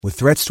With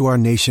threats to our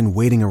nation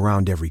waiting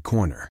around every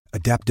corner,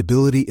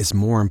 adaptability is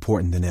more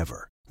important than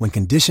ever. When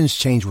conditions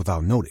change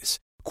without notice,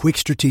 quick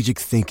strategic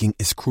thinking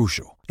is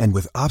crucial. And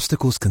with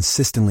obstacles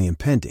consistently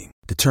impending,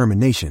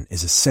 determination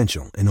is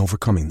essential in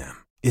overcoming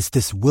them. It's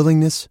this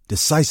willingness,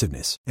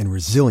 decisiveness, and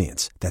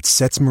resilience that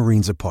sets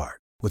Marines apart.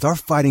 With our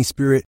fighting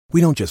spirit, we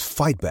don't just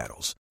fight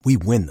battles, we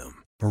win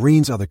them.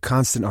 Marines are the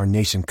constant our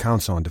nation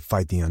counts on to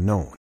fight the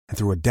unknown. And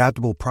through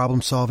adaptable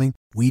problem solving,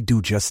 we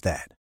do just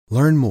that.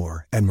 Learn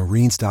more at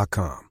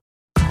marines.com.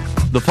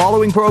 The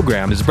following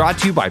program is brought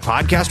to you by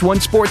Podcast One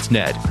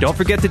Sportsnet. Don't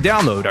forget to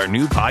download our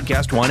new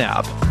Podcast One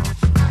app.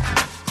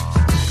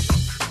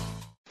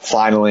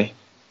 Finally,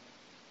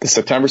 the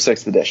September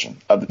 6th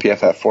edition of the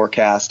PFF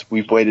forecast.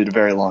 We've waited a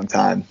very long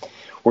time.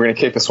 We're going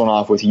to kick this one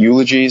off with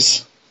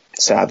eulogies,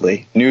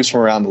 sadly, news from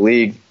around the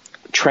league,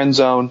 trend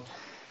zone,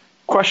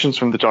 questions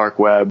from the dark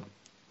web,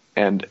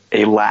 and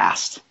a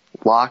last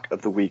lock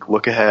of the week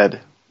look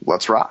ahead.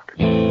 Let's rock.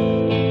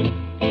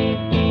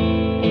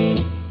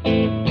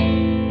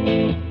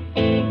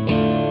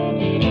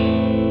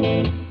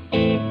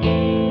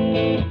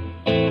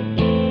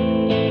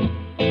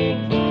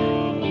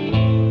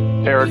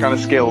 Eric, on a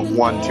scale of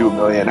 1 to a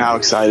million, how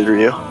excited are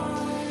you?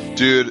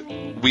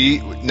 Dude, we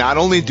not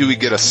only do we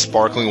get a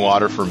sparkling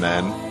water for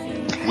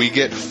men, we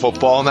get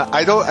football.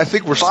 I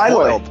think we're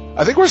spoiled.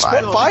 I think we're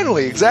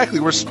finally,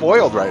 exactly. We're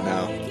spoiled right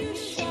now.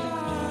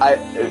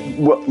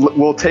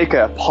 We'll take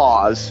a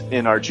pause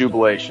in our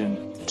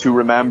jubilation to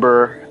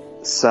remember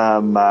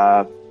some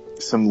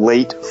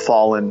late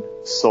fallen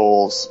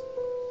souls.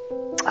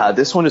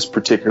 This one is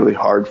particularly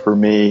hard for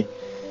me.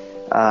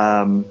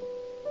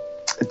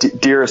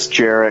 Dearest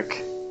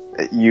Jarek,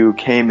 you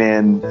came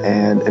in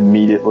and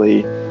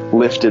immediately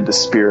lifted the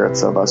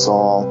spirits of us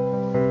all.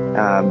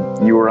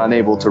 You were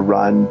unable to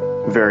run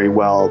very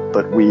well,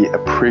 but we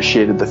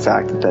appreciated the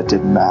fact that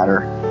didn't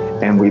matter,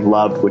 and we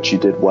loved what you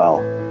did well,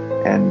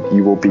 and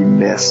you will be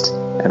missed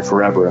and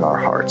forever in our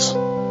hearts.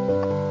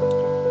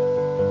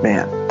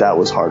 Man, that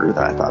was harder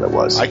than I thought it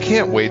was. I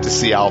can't wait to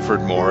see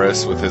Alfred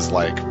Morris with his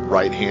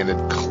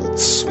right-handed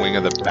swing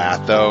of the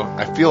bat, though.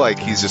 I feel like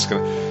he's just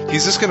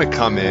gonna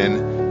come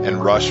in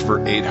and rush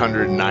for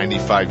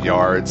 895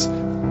 yards,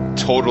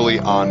 totally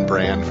on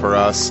brand for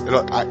us.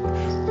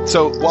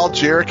 So while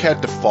Jarek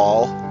had to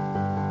fall,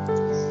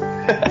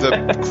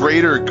 the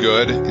greater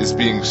good is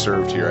being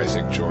served here, I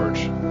think, George.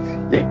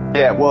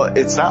 Yeah, well,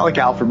 it's not like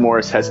Alfred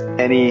Morris has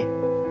any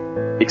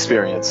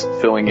experience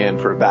filling in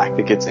for a back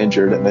that gets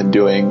injured and then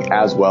doing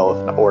as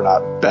well, or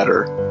not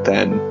better,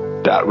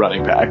 than that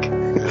running back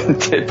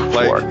did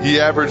before. He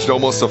averaged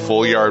almost a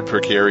full yard per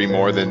carry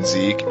more than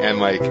Zeke,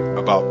 and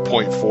about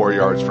 0.4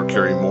 yards per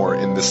carry more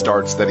in the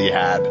starts that he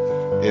had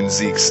in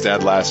Zeke's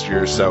stead last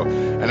year. So,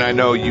 and I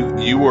know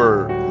you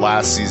were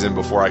last season,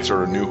 before I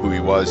sort of knew who he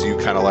was, you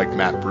kind of liked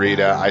Matt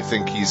Breida. I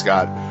think he's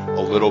got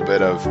a little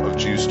bit of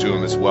juice to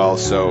him as well.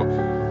 So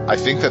I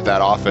think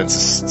that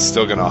offense is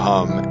still going to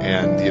hum,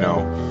 and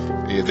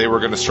they were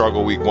going to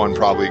struggle week one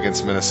probably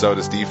against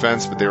Minnesota's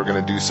defense, but they were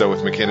going to do so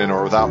with McKinnon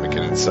or without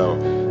McKinnon. So,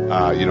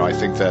 I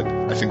think that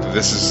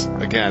this is,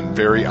 again,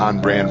 very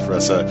on brand for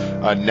us,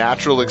 a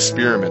natural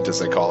experiment, as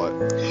they call it.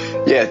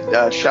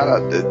 Yeah, shout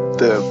out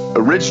the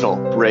original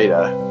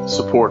Breda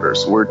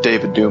supporters were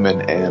David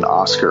Newman and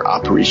Oscar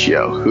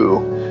Aparicio, who,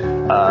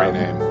 great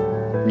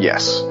name.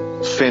 Yes,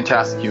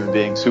 fantastic human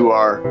beings who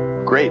are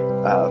great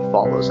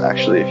follows,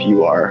 actually, if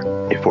you are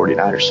a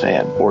 49ers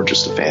fan or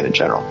just a fan in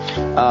general.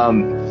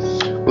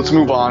 Let's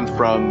move on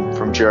from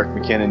Jarek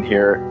McKinnon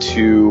here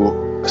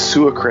to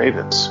Sua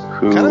Cravens,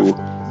 who kind of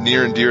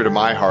near and dear to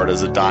my heart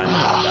as a dime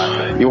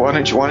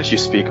linebacker. Why don't you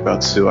speak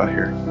about Sua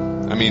here?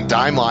 I mean,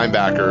 dime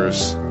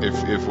linebackers,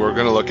 if we're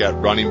going to look at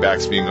running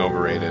backs being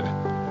overrated,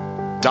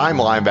 dime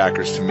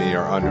linebackers to me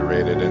are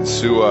underrated. And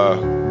Sua,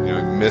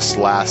 missed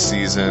last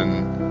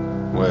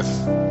season with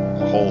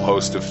a whole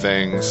host of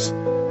things.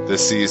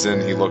 This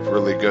season, he looked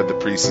really good the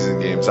preseason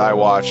games I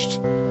watched.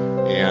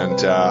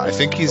 And I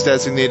think he's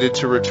designated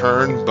to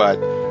return, but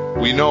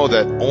we know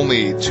that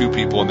only 2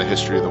 people in the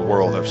history of the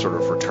world have sort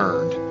of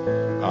returned.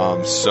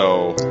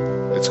 So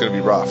it's going to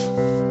be rough.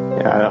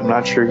 Yeah, I'm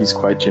not sure he's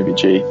quite Jimmy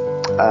G.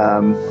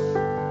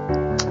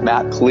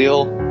 Matt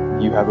Cleel,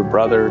 you have a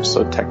brother,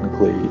 so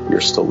technically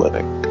you're still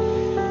living.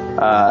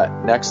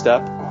 Next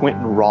up,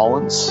 Quentin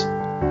Rollins.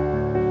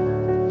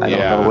 I don't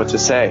know what to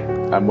say.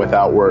 I'm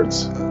without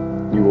words.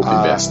 You will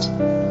be missed.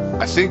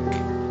 I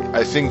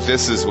think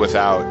this is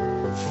without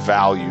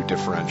value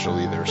differential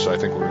either, so I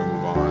think we're going to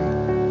move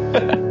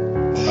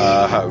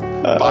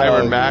on.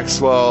 Byron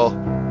Maxwell,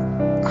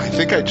 I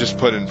think I just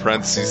put in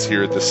parentheses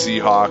here the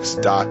Seahawks ...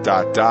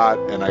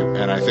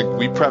 and I think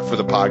we prepped for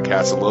the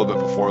podcast a little bit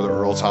before the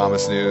Earl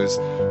Thomas news,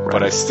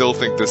 but I still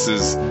think this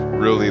is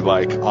really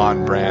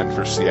on brand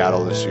for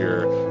Seattle this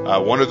year.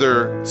 One of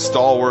their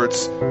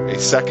stalwarts, a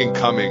second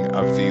coming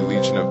of the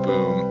Legion of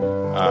Boom,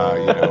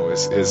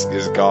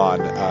 is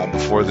gone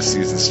before the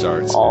season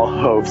starts. All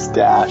hopes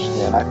dashed,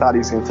 man. I thought he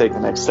was going to take the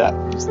next step.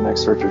 He's the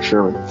next Richard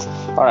Sherman.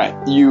 All right,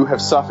 you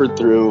have suffered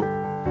through,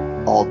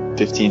 all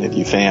 15 of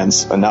you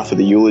fans, enough of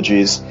the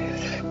eulogies.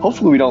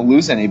 hopefully we don't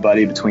lose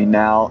anybody between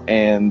now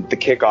and the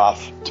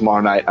kickoff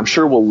tomorrow night. I'm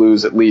sure we'll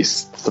lose at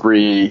least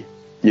 3,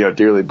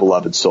 dearly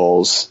beloved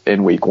souls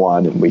in week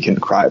 1, and we can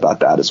cry about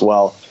that as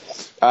well.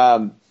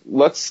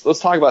 Let's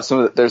talk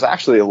about there's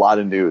actually a lot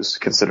of news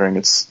considering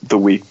it's the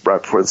week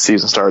right before the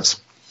season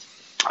starts.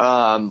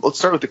 Let's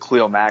start with the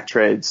Khalil Mack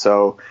trade.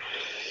 So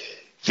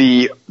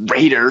the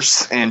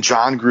Raiders and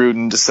John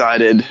Gruden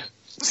decided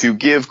to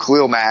give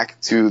Khalil Mack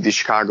to the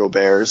Chicago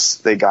Bears.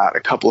 They got a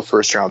couple of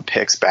first-round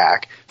picks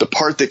back. The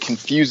part that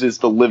confuses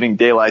the living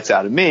daylights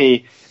out of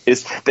me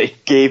is they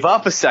gave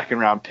up a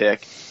second-round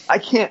pick. I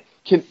can't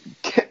 –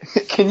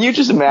 can you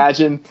just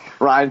imagine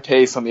Ryan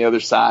Pace on the other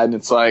side? And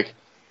it's like,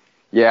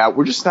 yeah,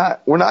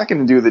 we're not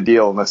going to do the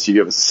deal unless you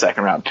give us a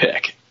second-round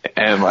pick.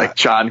 And like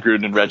John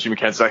Gruden and Reggie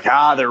McKenzie are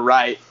like, they're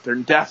right. They're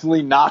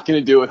definitely not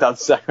going to do it without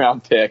the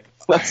second-round pick.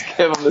 Let's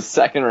give them the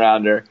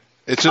second-rounder.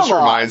 It just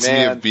reminds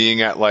me of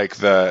being at like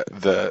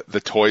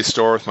the toy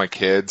store with my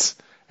kids,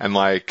 and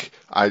like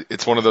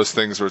it's one of those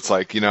things where it's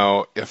like,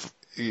 if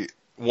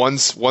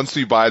once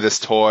we buy this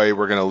toy,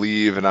 we're gonna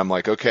leave, and I'm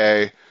like,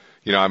 okay,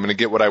 I'm gonna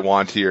get what I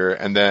want here,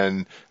 and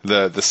then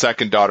the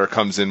second daughter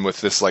comes in with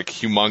this like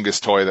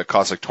humongous toy that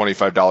costs like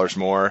 $25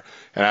 more,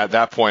 and at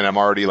that point I'm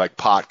already like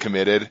pot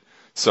committed,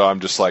 so I'm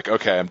just like,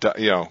 okay, I'm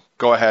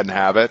go ahead and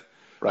have it.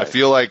 Right. I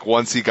feel like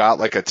once he got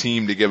like a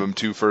team to give him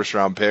 2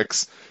 first-round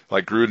picks,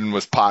 like Gruden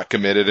was pot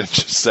committed and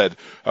just said,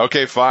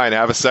 okay, fine,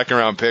 have a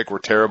second-round pick. We're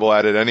terrible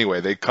at it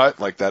anyway. They cut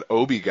like that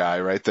Obi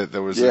guy, right? That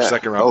was their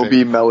second-round pick.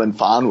 Obi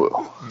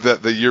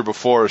Melanfonwu. The year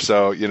before.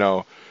 So,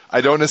 I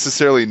don't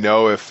necessarily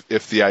know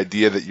if the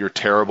idea that you're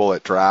terrible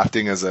at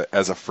drafting as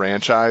a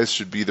franchise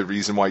should be the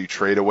reason why you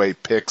trade away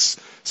picks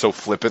so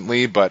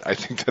flippantly, but I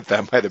think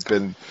that might have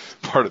been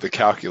part of the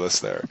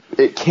calculus there.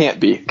 It can't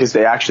be, because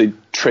they actually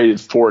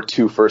traded for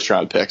 2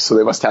 first-round picks, so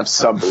they must have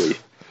some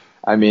belief.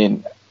 I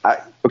mean,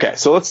 okay,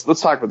 so let's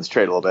talk about this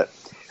trade a little bit.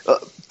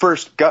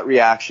 First, gut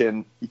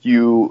reaction.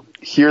 You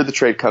hear the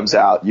trade comes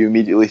out, you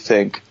immediately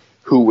think,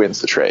 who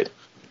wins the trade?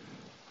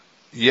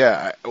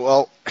 Yeah,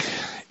 well,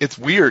 it's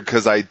weird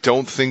because I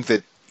don't think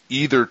that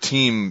either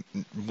team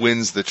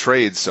wins the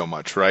trade so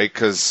much, right?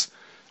 Because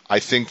I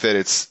think that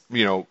it's,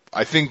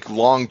 I think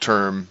long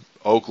term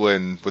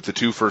Oakland with the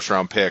 2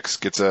 first-round picks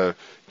gets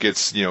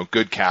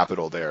good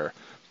capital there.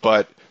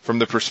 But from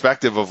the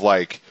perspective of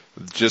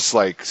just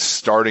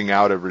starting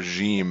out a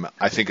regime,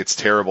 I think it's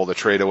terrible to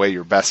trade away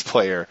your best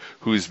player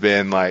who's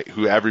been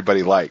who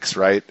everybody likes,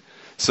 right?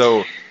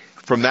 So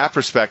from that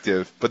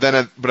perspective, but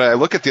I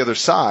look at the other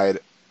side,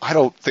 I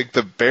don't think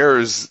the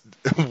Bears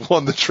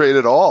won the trade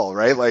at all,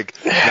 right?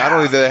 Not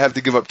only did they have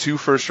to give up 2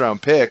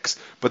 first-round picks,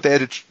 but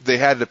they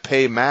had to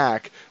pay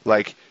Mack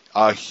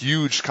a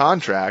huge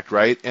contract,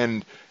 right?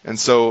 And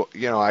so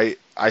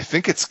I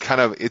think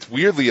it's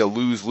weirdly a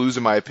lose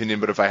in my opinion.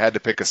 But if I had to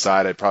pick a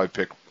side, I'd probably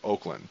pick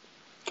Oakland.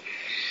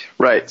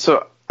 Right.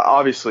 So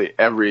obviously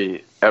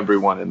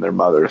everyone and their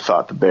mother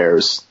thought the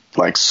Bears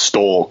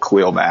stole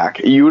Khalil Mack.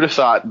 You would have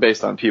thought,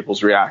 based on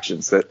people's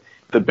reactions, that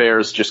the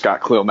Bears just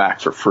got Khalil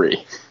Mack for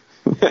free.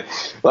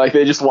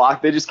 They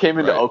just came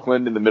into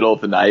Oakland in the middle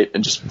of the night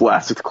and just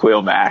blasted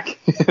Khalil Mack.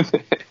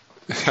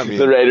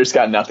 The Raiders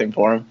got nothing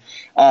for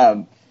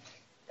him.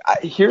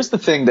 Here's the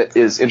thing that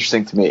is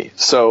interesting to me.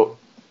 So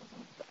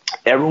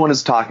everyone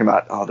is talking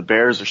about, the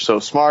Bears are so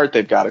smart.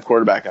 They've got a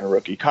quarterback on a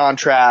rookie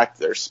contract.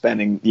 They're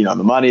spending, the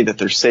money that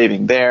they're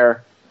saving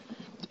there.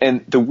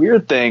 And the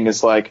weird thing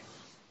is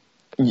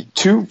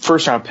 2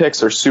 first-round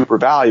picks are super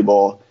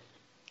valuable,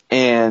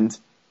 and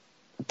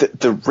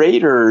the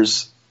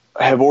Raiders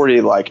have already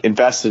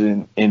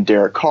invested in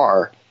Derek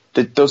Carr.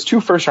 Those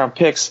 2 first-round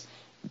picks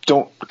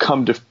don't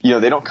come to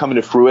they don't come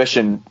into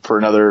fruition for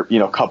another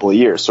couple of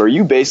years. So are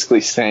you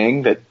basically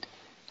saying that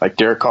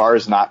Derek Carr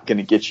is not going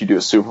to get you to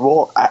a Super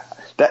Bowl?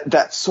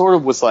 That sort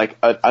of was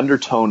an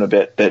undertone of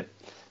it that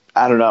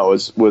I don't know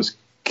was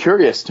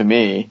curious to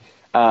me,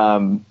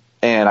 and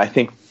I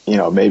think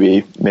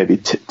maybe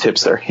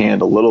tips their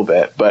hand a little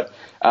bit. But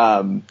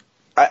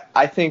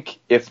I think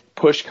if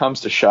push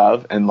comes to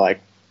shove and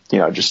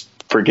just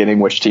forgetting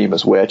which team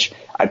is which,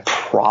 I'd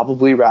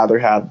probably rather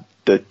have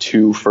the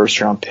 2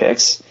 first-round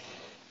picks.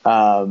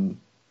 But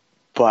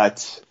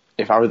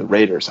if I were the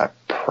Raiders, I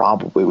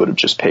probably would have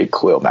just paid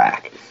Khalil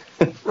Mack.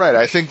 Right.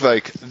 I think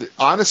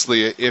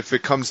honestly, if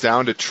it comes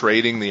down to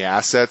trading the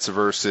assets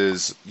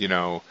versus,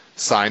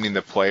 signing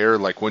the player,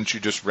 wouldn't you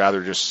just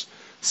rather just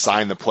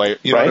sign the player?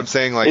 You know what I'm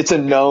saying? It's a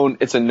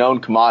known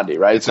commodity,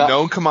 right? It's a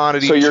known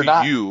commodity so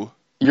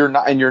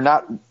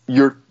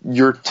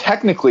you're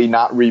technically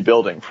not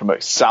rebuilding from a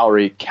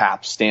salary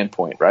cap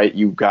standpoint, right?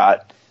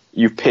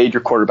 You've paid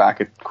your quarterback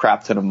a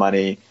crap ton of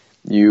money.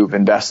 You've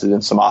invested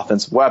in some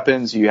offensive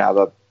weapons. You have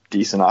a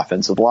decent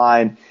offensive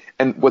line.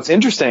 And what's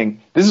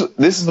interesting, this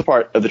is the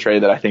part of the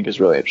trade that I think is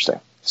really interesting.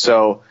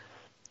 So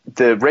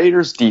the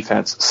Raiders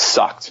defense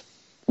sucked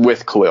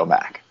with Khalil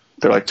Mack.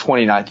 They're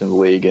 29th in the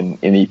league in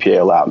EPA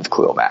allowed with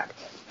Khalil Mack.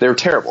 They're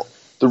terrible.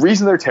 The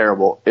reason they're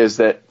terrible is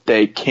that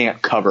they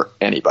can't cover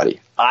anybody.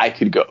 I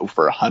could go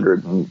for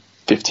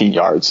 150 15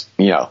 yards,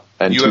 and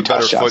you 2 have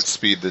better touchdowns. foot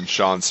speed than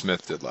Sean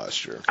Smith did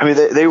last year. I mean,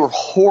 they were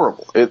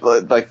horrible.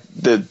 Like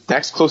the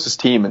next closest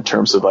team in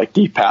terms of like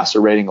deep passer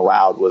rating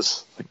allowed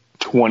was like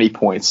 20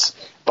 points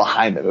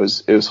behind them. It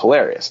was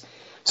hilarious.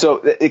 So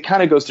it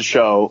kind of goes to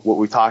show what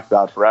we've talked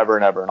about forever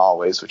and ever and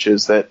always, which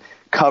is that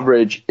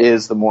coverage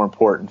is the more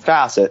important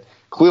facet.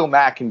 Khalil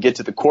Mack can get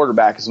to the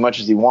quarterback as much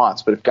as he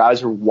wants, but if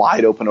guys are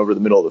wide open over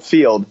the middle of the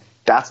field,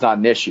 that's not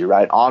an issue,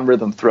 right?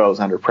 On-rhythm throws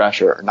under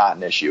pressure are not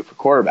an issue for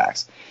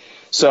quarterbacks.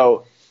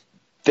 So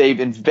they've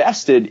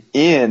invested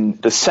in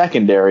the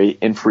secondary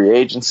in free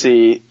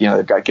agency.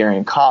 They've got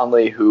Garyon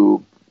Conley,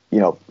 who,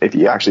 if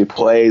he actually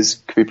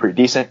plays, could be pretty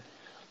decent.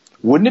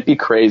 Wouldn't it be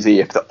crazy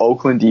if the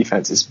Oakland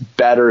defense is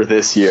better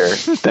this year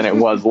than it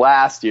was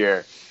last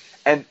year?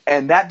 And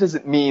that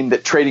doesn't mean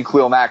that trading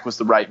Khalil Mack was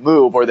the right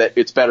move or that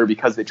it's better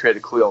because they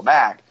traded Khalil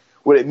Mack.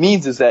 What it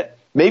means is that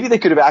maybe they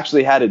could have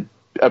actually had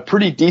a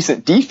pretty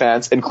decent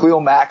defense and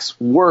Khalil Mack's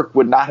work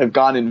would not have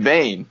gone in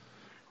vain,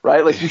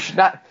 right? Like you should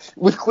not,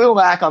 with Khalil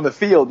Mack on the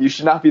field, you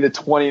should not be the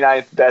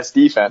 29th best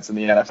defense in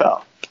the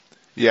NFL.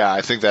 Yeah,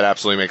 I think that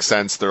absolutely makes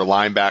sense. Their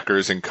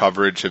linebackers and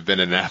coverage have been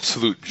an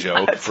absolute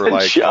joke for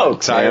like the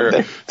entire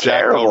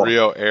Jack Del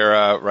Rio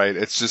era, right?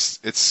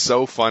 It's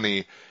so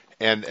funny.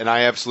 And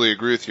I absolutely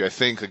agree with you. I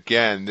think,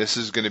 again, this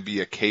is going to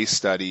be a case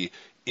study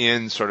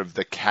in sort of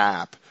the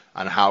cap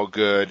on how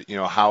good,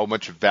 how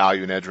much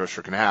value an edge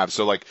rusher can have.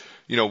 So like,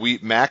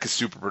 Mack is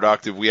super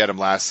productive. We had him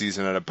last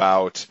season at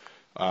about,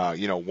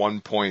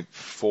 1.4,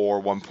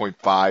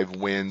 1.5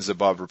 wins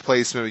above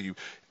replacement.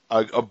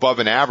 Above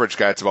an average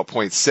guy, it's about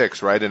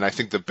 0.6, right? And I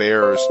think the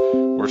Bears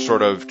were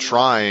sort of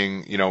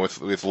trying,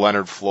 with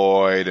Leonard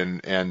Floyd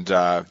and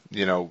Sam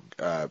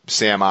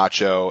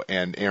Acho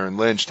and Aaron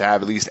Lynch to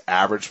have at least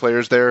average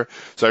players there.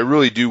 So I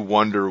really do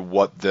wonder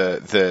what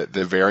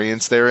the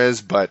variance there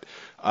is. But,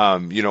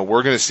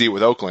 we're going to see it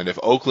with Oakland. If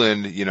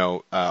Oakland,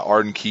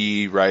 Arden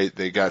Key, right,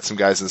 they got some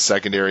guys in the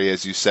secondary,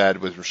 as you said,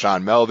 with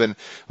Rashaan Melvin.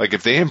 Like,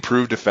 if they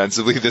improve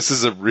defensively, this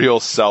is a real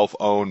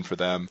self-own for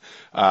them,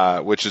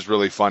 which is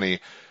really funny.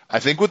 I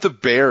think with the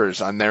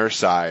Bears on their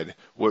side,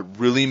 what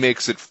really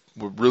makes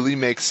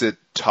it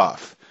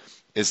tough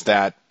is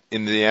that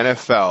in the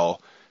NFL,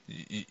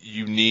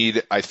 you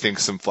need, I think,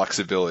 some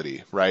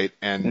flexibility, right?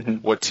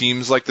 And what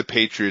teams like the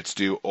Patriots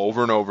do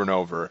over and over and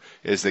over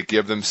is they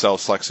give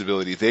themselves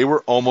flexibility. They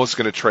were almost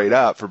going to trade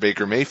up for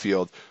Baker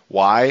Mayfield.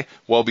 Why?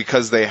 Well,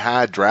 because they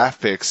had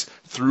draft picks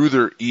through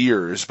their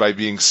ears by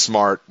being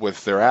smart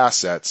with their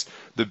assets.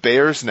 The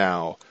Bears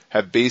now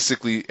have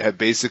basically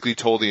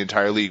told the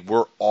entire league,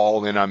 we're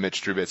all in on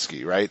Mitch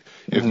Trubisky, right?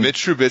 If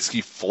Mitch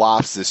Trubisky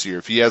flops this year,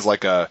 if he has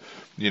like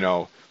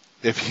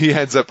if he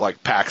ends up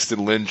like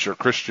Paxton Lynch or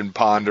Christian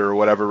Ponder or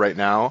whatever right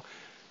now,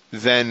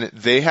 then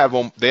they have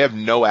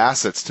no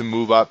assets to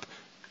move up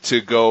to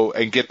go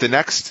and get the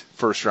next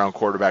first-round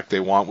quarterback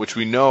they want, which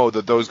we know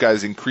that those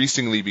guys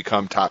increasingly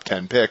become top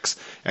 10 picks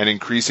and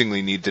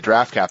increasingly need the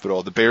draft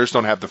capital. The Bears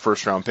don't have the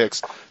first-round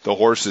picks, the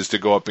horses, to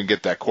go up and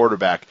get that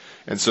quarterback.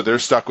 And so they're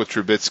stuck with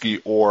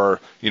Trubisky or,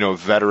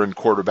 veteran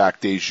quarterback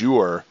de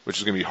jure, which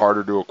is going to be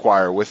harder to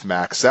acquire with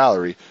max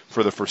salary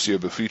for the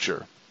foreseeable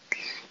future.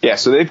 Yeah,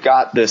 so they've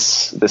got the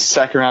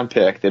second-round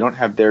pick. They don't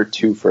have their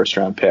 2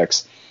 first-round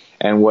picks.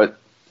 And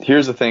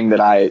here's the thing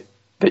that I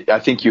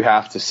think you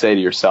have to say to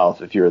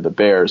yourself if you're the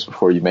Bears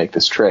before you make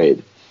this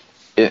trade,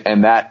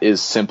 and that is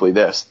simply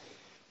this.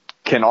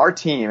 Can our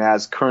team,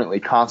 as currently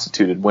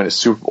constituted, win a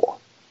Super Bowl?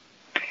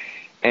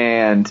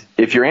 And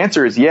if your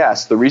answer is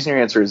yes, the reason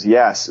your answer is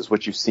yes is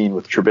what you've seen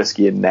with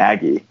Trubisky and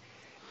Nagy.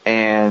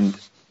 And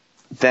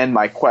then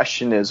my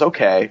question is,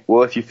 okay,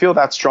 well, if you feel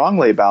that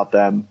strongly about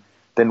them,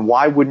 then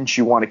why wouldn't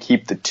you want to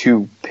keep the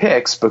 2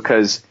 picks?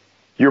 Because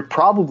you're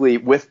probably,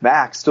 with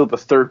Max, still the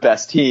 3rd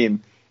best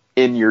team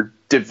in your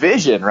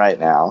division right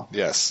now.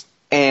 Yes.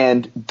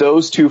 And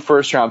those 2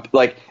 first-round,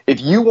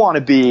 if you want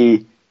to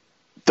be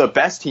the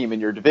best team in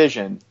your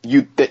division,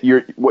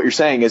 what you're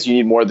saying is you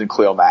need more than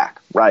Khalil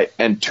Mack, right?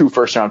 And 2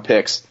 first-round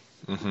picks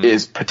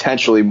is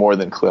potentially more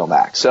than Khalil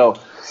Mack. So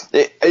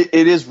it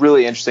is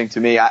really interesting to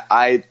me.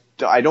 I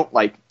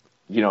don't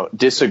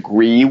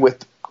disagree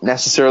with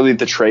necessarily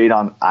the trade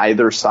on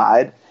either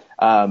side,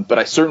 but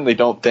I certainly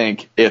don't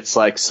think it's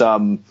like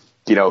some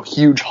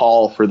huge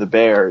haul for the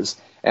Bears.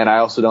 And I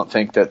also don't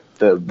think that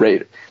the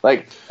rate,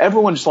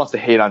 everyone just wants to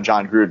hate on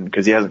John Gruden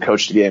because he hasn't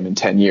coached a game in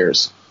 10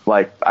 years.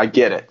 I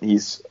get it.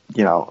 He's,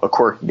 a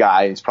quirky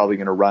guy. He's probably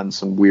going to run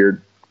some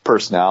weird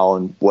personnel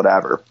and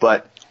whatever.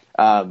 But,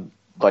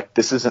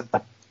 this isn't,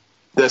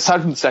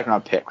 aside from the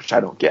second-round pick, which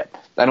I don't get,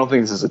 I don't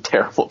think this is a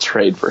terrible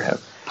trade for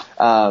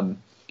him.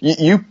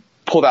 You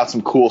pulled out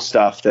some cool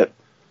stuff that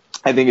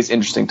I think is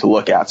interesting to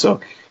look at.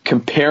 So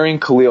comparing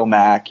Khalil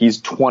Mack,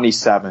 he's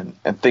 27,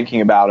 and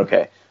thinking about,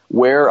 okay,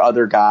 where are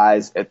other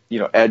guys at,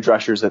 edge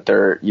rushers at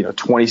their,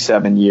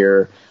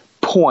 27-year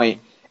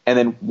point, and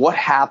then what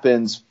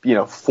happens,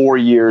 4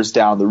 years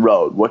down the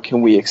road? What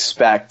can we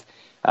expect?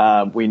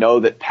 We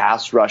know that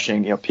pass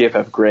rushing,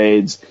 PFF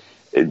grades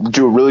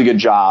do a really good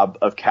job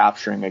of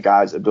capturing a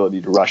guy's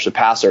ability to rush the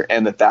passer,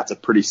 and that's a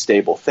pretty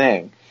stable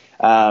thing.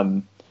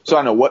 So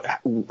I don't know, what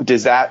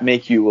does that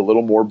make you a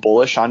little more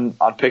bullish on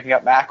picking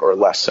up Mac or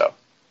less so?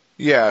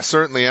 Yeah,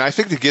 certainly. And I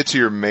think to get to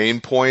your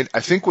main point, I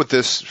think what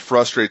this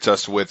frustrates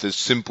us with is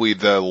simply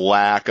the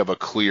lack of a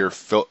clear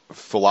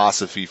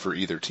philosophy for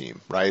either team,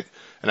 right?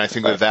 And I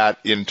think that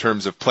in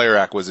terms of player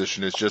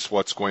acquisition is just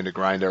what's going to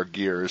grind our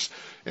gears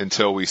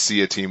until we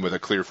see a team with a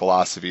clear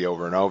philosophy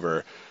over and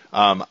over.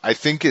 I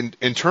think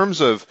in terms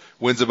of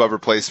wins above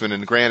replacement,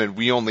 and granted,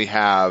 we only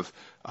have,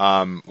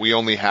 from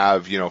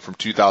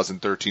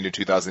 2013 to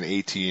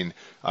 2018,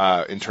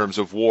 in terms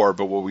of WAR,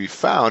 but what we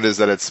found is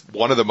that it's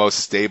one of the most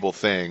stable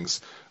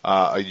things,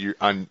 year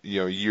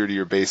to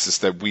year basis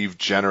that we've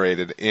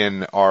generated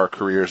in our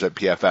careers at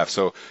PFF.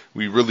 So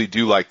we really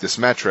do like this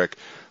metric.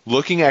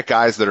 Looking at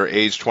guys that are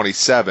age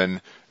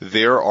 27,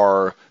 there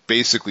are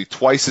basically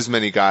twice as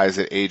many guys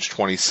at age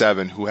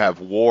 27 who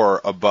have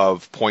WAR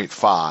above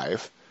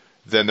 0.5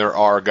 than there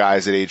are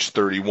guys at age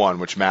 31,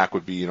 which Mac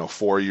would be,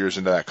 4 years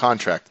into that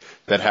contract,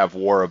 that have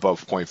WAR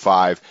above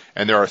 0.5.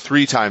 And there are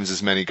 3 times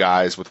as many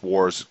guys with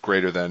WARs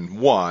greater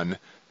than 1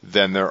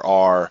 than there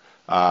are,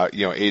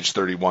 age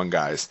 31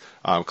 guys.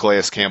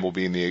 Calais Campbell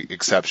being the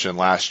exception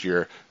last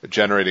year,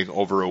 generating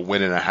over a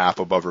win and a half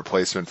above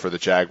replacement for the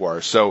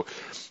Jaguars. So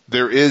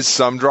there is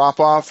some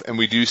drop-off, and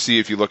we do see,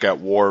 if you look at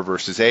WAR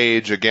versus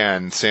age,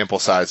 again, sample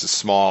size is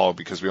small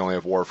because we only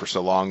have WAR for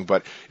so long,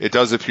 but it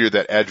does appear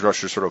that edge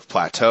rushers sort of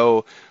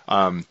plateau.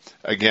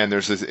 Again,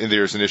 there's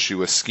an issue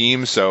with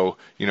scheme, so,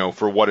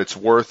 for what it's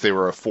worth, they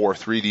were a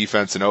 4-3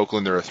 defense in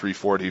Oakland, they're a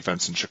 3-4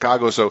 defense in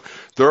Chicago, so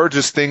there are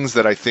just things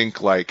that I think,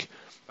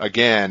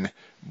 again,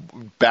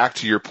 back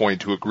to your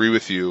point, to agree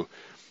with you,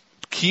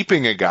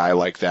 keeping a guy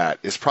like that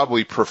is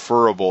probably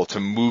preferable to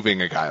moving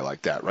a guy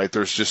like that, right?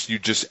 You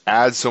just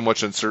add so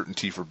much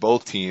uncertainty for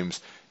both teams,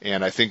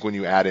 and I think when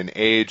you add in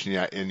age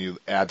and you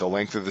add the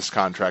length of this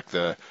contract,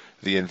 the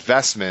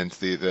investment,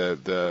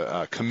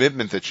 the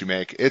commitment that you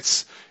make,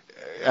 it's,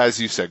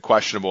 as you said,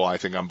 questionable. I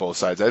think on both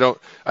sides. I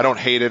don't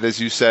hate it, as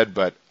you said,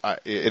 but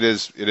it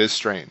is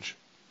strange.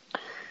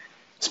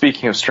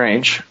 Speaking of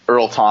strange,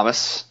 Earl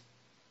Thomas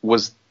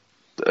was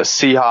a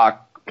Seahawk,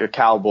 a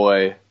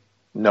Cowboy,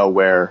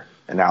 nowhere,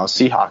 and now a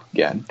Seahawk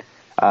again,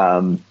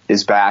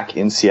 is back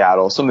in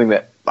Seattle. Something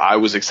that I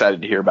was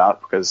excited to hear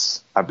about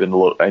because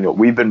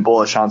we've been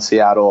bullish on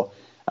Seattle,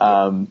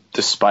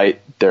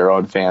 despite their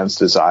own fans'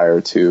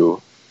 desire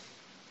to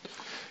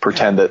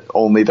pretend that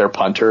only their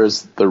punter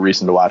is the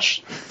reason to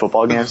watch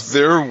football games.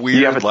 Their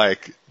weird,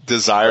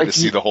 desire to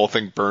see the whole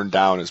thing burned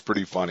down is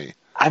pretty funny.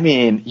 I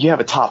mean, you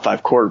have a top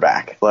 5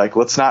 quarterback.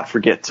 Let's not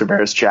forget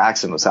Tavares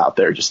Jackson was out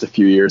there just a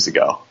few years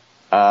ago.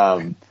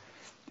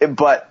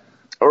 But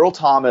Earl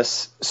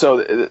Thomas,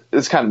 so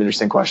it's kind of an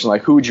interesting question.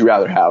 Who would you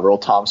rather have, Earl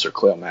Thomas or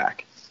Khalil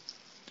Mack?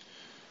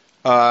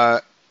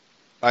 I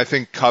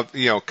think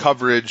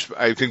coverage.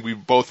 I think we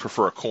both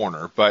prefer a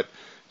corner, but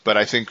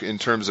I think in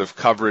terms of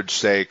coverage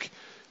sake,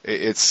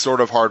 it's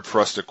sort of hard for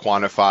us to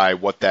quantify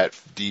what that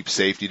deep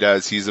safety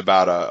does. He's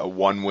about a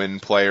 1-win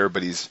player,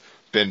 but he's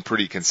been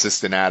pretty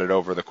consistent at it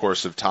over the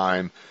course of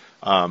time.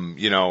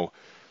 I'd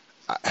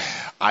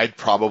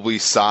probably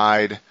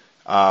side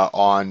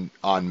on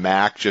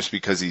Mac just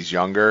because he's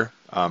younger.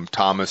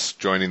 Thomas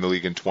joining the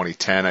league in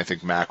 2010. I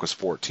think Mac was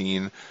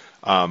 14.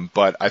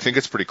 But I think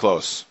it's pretty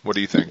close. What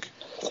do you think?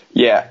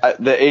 Yeah,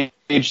 the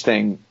age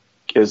thing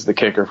is the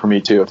kicker for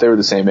me too. If they were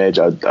the same age,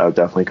 I would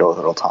definitely go with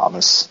Earl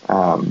Thomas.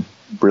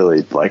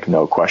 Really,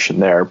 no question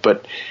there.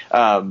 But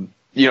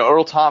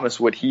Earl Thomas,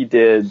 what he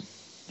did,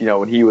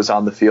 when he was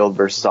on the field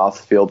versus off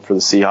the field for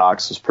the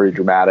Seahawks was pretty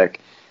dramatic.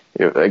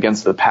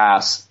 Against the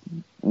pass,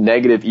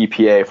 negative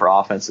EPA for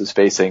offenses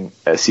facing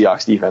a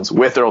Seahawks defense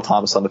with Earl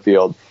Thomas on the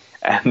field,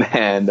 and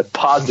then the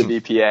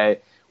positive EPA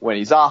when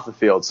he's off the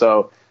field.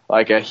 So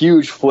a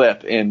huge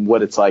flip in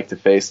what it's like to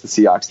face the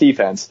Seahawks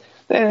defense.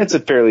 And it's a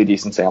fairly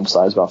decent sample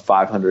size, about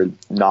 500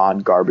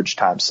 non-garbage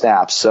time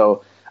snaps.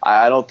 So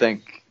I don't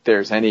think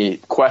there's any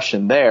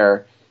question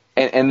there.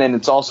 And then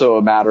it's also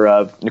a matter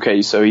of,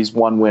 okay, so he's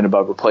 1 win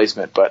above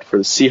replacement, but for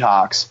the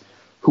Seahawks,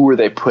 who are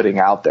they putting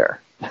out there?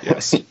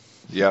 Yes.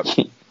 Yep.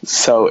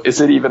 So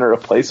is it even a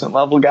replacement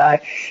level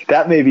guy?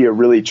 That may be a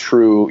really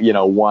true,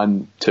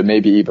 1 to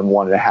maybe even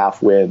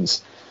 1.5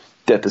 wins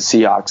that the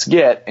Seahawks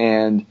get.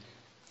 And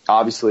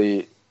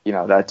obviously,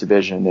 that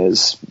division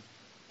is,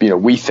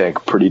 we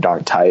think pretty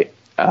darn tight.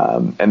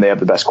 And they have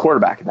the best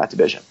quarterback in that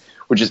division,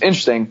 which is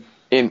interesting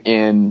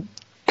in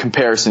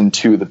comparison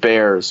to the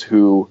Bears,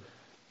 who,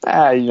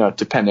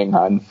 depending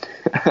on,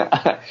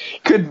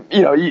 could,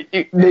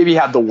 maybe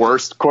have the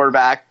worst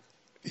quarterback.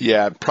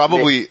 Yeah,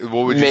 probably.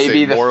 What would you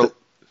maybe say?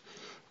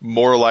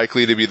 More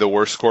likely to be the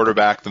worst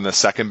quarterback than the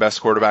second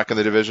best quarterback in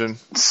the division?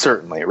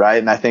 Certainly, right?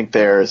 And I think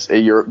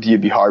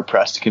you'd be hard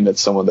pressed to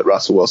convince someone that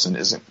Russell Wilson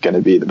isn't going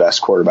to be the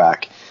best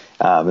quarterback,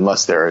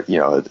 unless they're,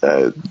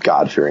 a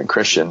God-fearing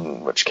Christian,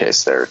 in which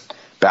case they're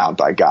bound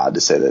by God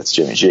to say that it's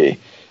Jimmy G.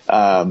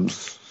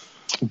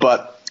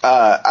 But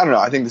I don't know.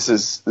 I think this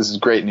is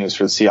great news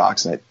for the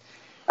Seahawks, and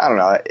I don't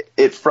know.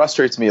 It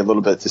frustrates me a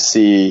little bit to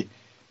see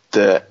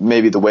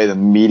maybe the way the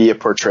media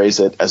portrays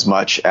it as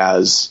much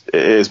as it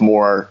is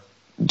more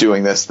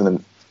doing this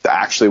than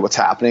actually what's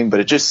happening. But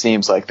it just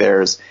seems like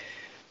there's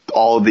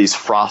all of these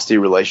frosty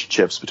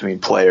relationships between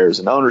players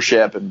and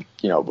ownership and,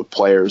 with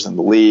players and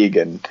the league.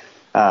 And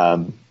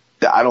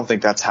I don't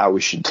think that's how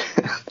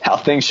how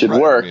things should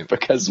work,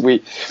 because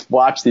we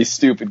watch these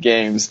stupid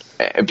games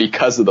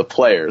because of the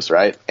players.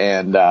 Right.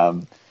 And,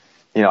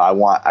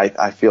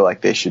 I feel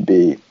like they should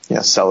be,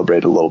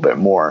 celebrated a little bit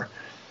more.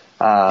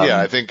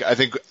 I think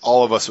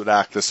all of us would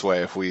act this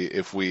way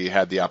if we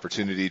had the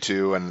opportunity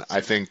to. And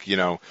I think,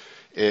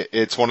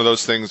 it's one of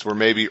those things where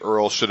maybe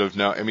Earl should have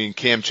known. I mean,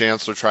 Cam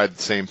Chancellor tried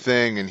the same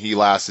thing, and he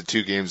lasted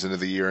 2 games into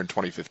the year in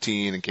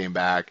 2015 and came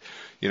back.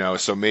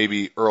 So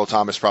maybe Earl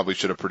Thomas probably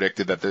should have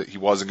predicted that he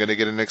wasn't going to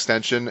get an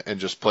extension and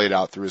just played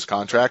out through his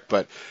contract.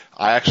 But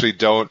I actually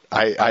don't.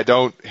 I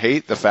don't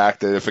hate the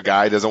fact that if a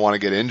guy doesn't want to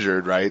get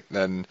injured, right,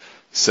 then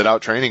sit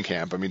out training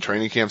camp. I mean,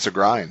 training camp's a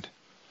grind.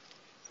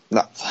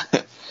 No,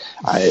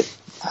 I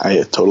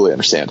totally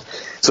understand.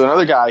 So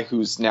another guy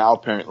who's now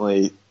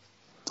apparently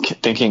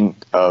thinking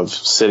of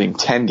sitting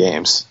 10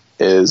 games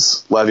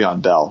is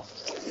Le'Veon Bell.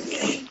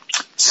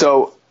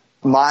 So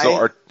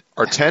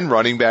are 10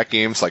 running back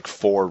games like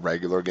 4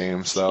 regular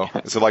games, though?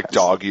 Is it like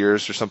dog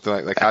years or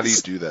something like how do you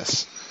do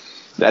this?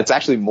 That's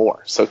actually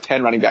more. So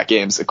 10 running back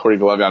games, according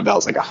to Le'Veon Bell,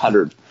 is like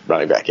 100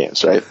 running back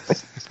games, right?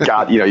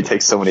 God, he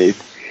takes so many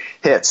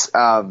hits.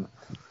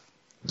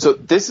 So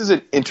this is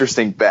an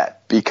interesting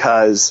bet,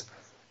 because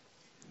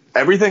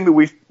everything that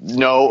we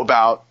know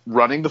about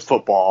running the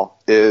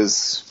football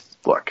is,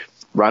 look,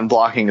 run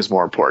blocking is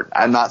more important.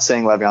 I'm not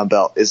saying Le'Veon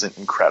Bell isn't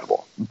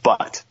incredible,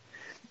 but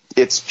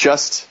it's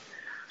just,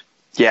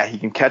 he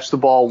can catch the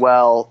ball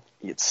well.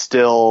 It's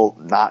still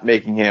not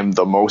making him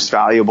the most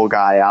valuable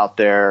guy out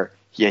there.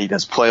 Yeah, he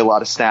does play a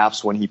lot of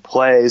snaps when he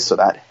plays, so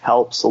that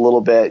helps a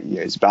little bit.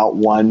 He's about a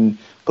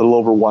little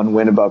over 1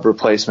 win above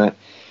replacement.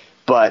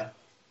 But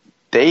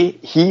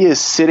he is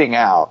sitting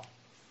out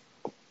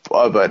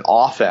of an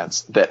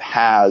offense that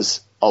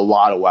has a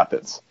lot of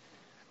weapons.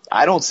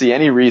 I don't see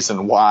any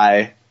reason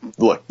why.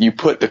 Look, you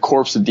put the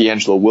corpse of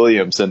D'Angelo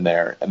Williams in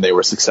there and they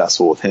were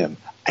successful with him.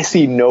 I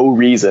see no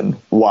reason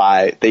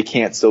why they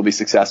can't still be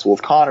successful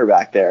with Connor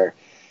back there.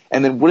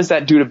 And then what does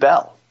that do to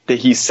Bell? That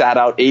he sat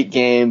out 8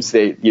 games.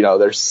 They're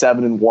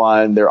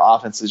 7-1. Their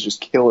offense is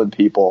just killing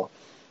people.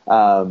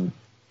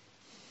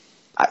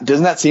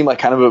 Doesn't that seem like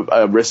kind of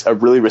a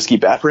really risky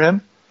bet for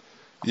him?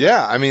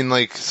 Yeah, I mean,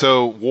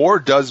 so War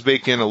does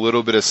bake in a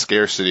little bit of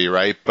scarcity,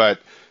 right? But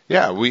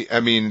yeah,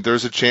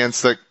 there's a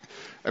chance that,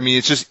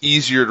 it's just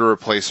easier to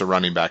replace a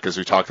running back, as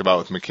we talked about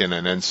with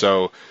McKinnon. And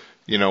so,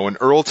 when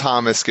Earl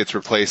Thomas gets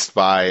replaced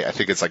by, I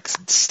think it's like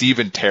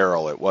Steven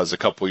Terrell, it was a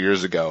couple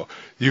years ago,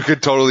 you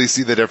could totally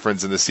see the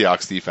difference in the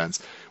Seahawks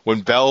defense.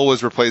 When Bell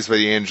was replaced by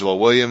D'Angelo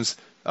Williams,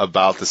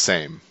 about the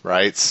same,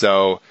 right?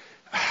 So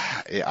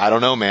I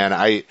don't know, man.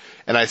 I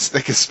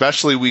think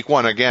especially week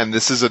 1, again,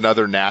 this is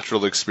another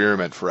natural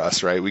experiment for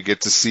us, right? We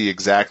get to see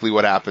exactly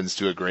what happens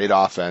to a great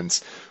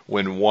offense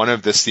when one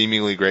of the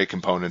seemingly great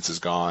components is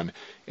gone.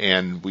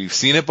 And we've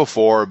seen it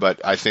before,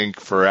 but I think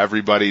for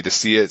everybody to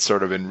see it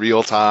sort of in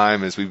real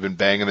time as we've been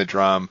banging the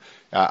drum,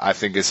 I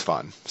think is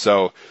fun.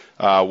 So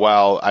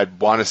while I'd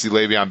want to see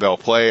Le'Veon Bell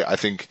play, I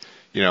think,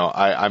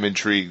 I'm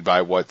intrigued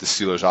by what the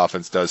Steelers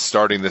offense does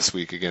starting this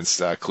week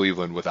against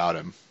Cleveland without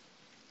him.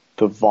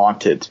 The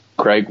vaunted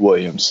Greg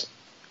Williams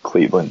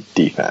Cleveland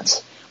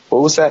defense.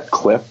 What was that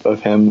clip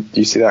of him?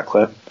 Do you see that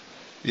clip?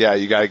 Yeah,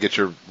 you got to get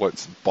your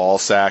ball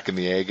sack in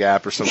the A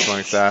gap or something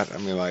like that. I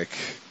mean,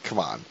 come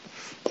on.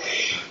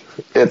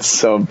 It's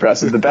so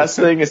impressive. The best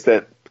thing is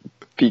that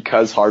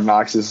because Hard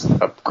Knocks is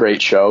a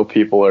great show,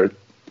 people are,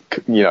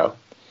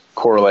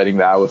 correlating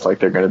that with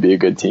they're going to be a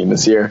good team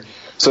this year.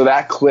 So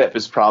that clip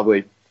is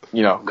probably,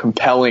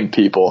 compelling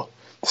people.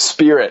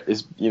 Spirit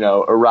is,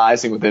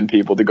 arising within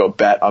people to go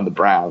bet on the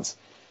Browns.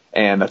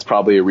 And that's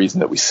probably a reason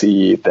that we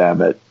see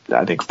them at,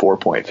 I think,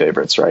 4-point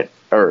favorites, right?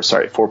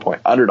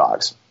 4-point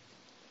underdogs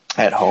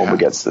at home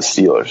against the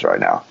Steelers right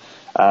now.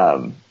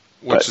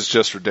 Which is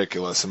just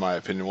ridiculous, in my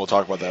opinion. We'll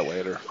talk about that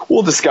later.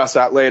 We'll discuss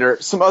that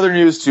later. Some other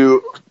news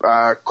to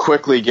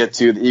quickly get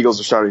to. The Eagles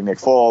are starting Nick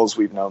Foles.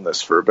 We've known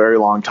this for a very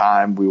long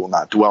time. We will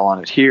not dwell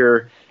on it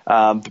here.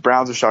 The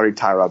Browns are starting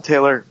Tyrod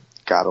Taylor.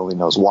 God only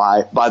knows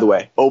why. By the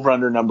way,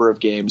 over-under number of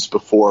games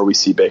before we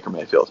see Baker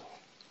Mayfield.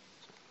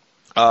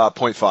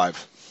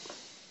 0.5.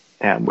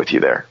 And I'm with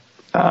you there.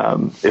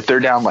 If they're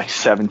down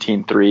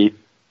 17-3.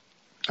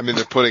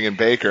 They're putting in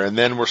Baker, and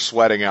then we're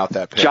sweating out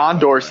that pick. John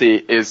Dorsey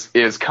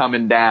is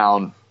coming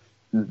down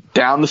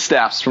the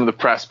steps from the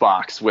press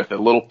box with a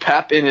little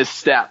pep in his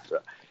step,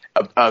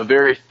 a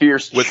very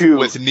fierce chew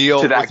with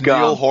Neil, to that with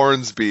gum. Neil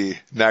Hornsby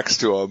next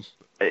to him,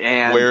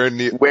 and wearing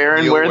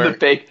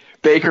the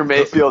Baker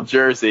Mayfield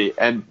jersey,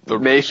 and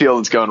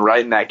Mayfield is going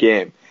right in that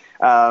game.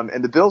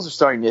 And the Bills are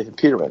starting Nathan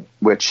Peterman,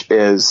 which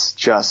is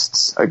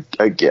just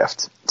a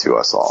gift to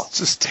us all. It's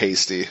just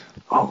tasty.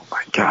 Oh,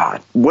 my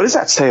God. What does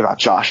that say about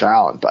Josh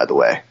Allen, by the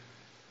way?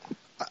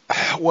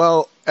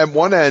 Well, at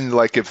one end,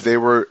 like if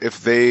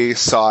they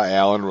saw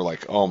Allen, were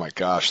like, oh my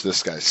gosh,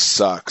 this guy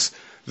sucks,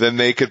 then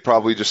they could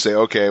probably just say,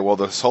 okay, well,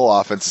 this whole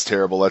offense is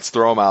terrible. Let's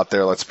throw him out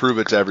there. Let's prove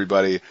it to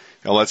everybody.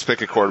 And let's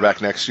pick a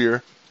quarterback next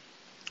year.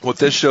 What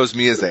this shows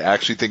me is they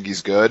actually think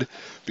he's good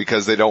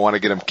because they don't want to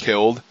get him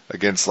killed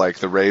against like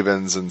the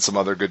Ravens and some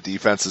other good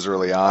defenses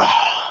early on.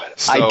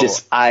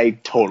 I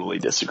totally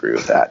disagree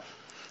with that.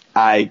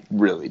 I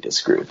really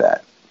disagree with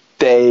that.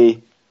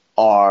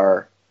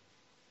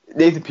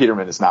 Nathan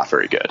Peterman is not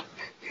very good.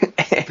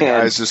 The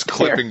guy's just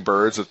clipping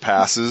birds with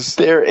passes.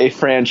 They're a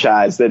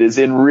franchise that is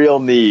in real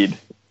need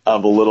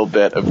of a little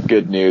bit of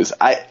good news.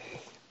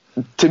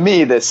 To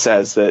me, this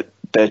says that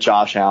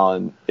Josh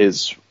Allen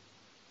is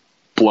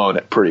blown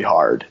it pretty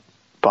hard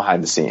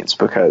behind the scenes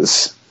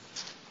because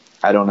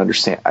I don't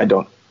understand.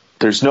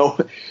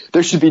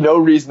 There should be no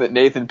reason that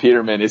Nathan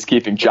Peterman is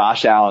keeping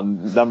Josh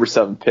Allen, number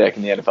 7 pick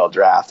in the NFL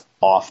draft,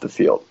 off the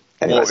field.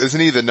 Anyways. Well,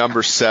 isn't he the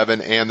number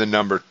 7 and the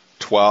number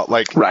 12?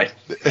 Like, right.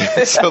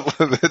 So,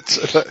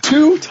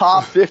 2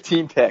 top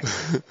 15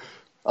 picks.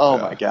 Oh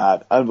my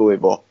God.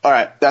 Unbelievable. All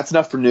right. That's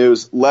enough for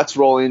news. Let's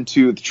roll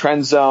into the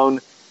Trend Zone,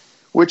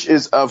 which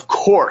is, of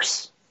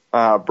course,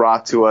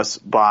 brought to us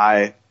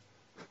by,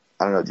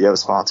 I don't know, do you have a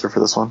sponsor for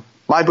this one?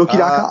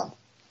 MyBookie.com.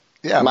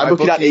 Yeah.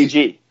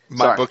 MyBookie.ag.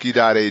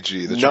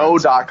 MyBookie.ag.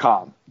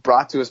 No.com.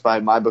 Brought to us by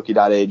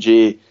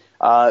MyBookie.ag.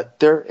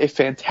 They're a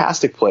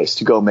fantastic place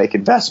to go make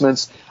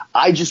investments.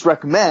 I just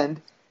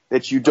recommend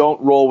that you don't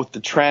roll with the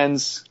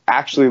trends.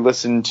 Actually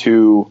listen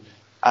to,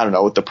 I don't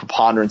know, what the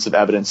preponderance of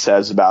evidence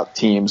says about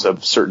teams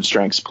of certain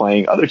strengths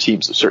playing other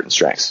teams of certain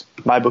strengths.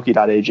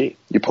 MyBookie.ag.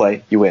 You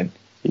play, you win,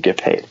 you get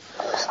paid.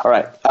 All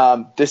right.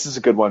 This is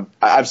a good one.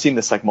 I've seen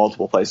this like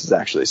multiple places,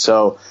 actually.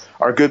 So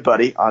our good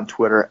buddy on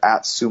Twitter,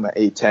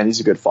 @Suma810,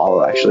 he's a good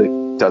follow,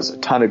 actually. Does a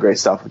ton of great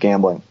stuff with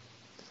gambling.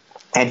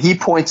 And he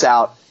points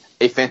out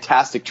a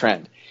fantastic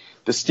trend.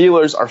 The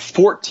Steelers are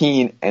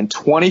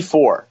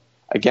 14-24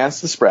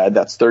 against the spread.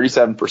 That's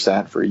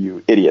 37% for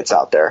you idiots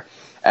out there.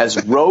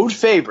 As road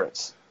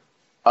favorites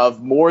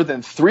of more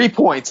than 3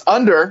 points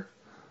under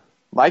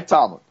Mike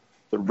Tomlin.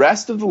 The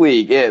rest of the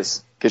league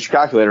is, get your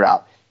calculator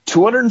out,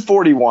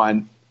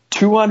 241,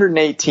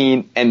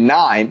 218, and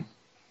 9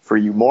 for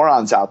you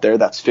morons out there.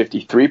 That's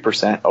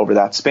 53% over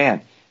that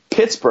span.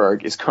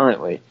 Pittsburgh is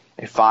currently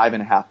a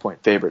 5.5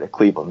 point favorite at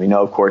Cleveland. We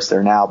know, of course,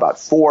 they're now about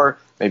 4,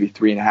 maybe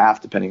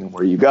 3.5, depending on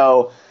where you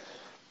go.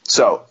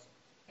 So,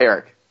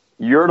 Eric,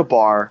 you're at a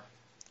bar.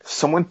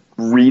 Someone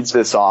reads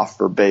this off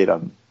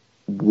verbatim.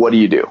 What do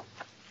you do?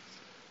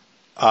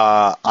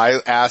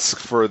 I ask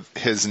for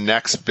his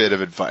next bit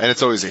of advice, and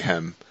it's always a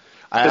him.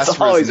 I ask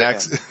for his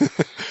next.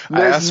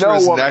 There's no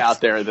woman out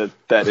there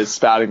that is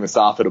spouting this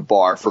off at a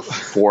bar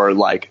for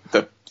like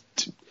the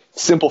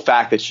simple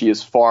fact that she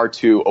is far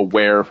too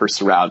aware of her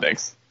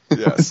surroundings.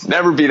 Yes.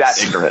 Never be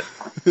that ignorant.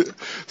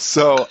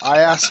 So I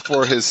ask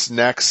for his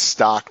next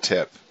stock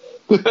tip,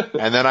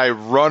 and then I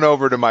run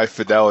over to my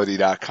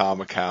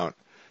Fidelity.com account,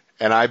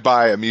 and I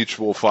buy a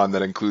mutual fund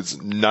that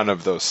includes none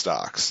of those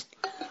stocks.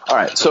 All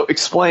right. So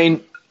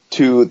explain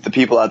to the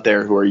people out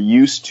there who are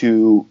used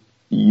to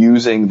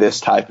using this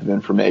type of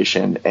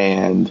information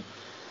and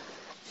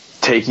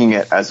taking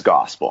it as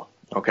gospel.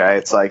 Okay.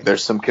 It's like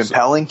there's some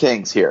compelling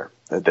things here.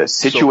 The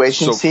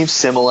situation seems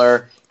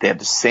similar. They have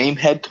the same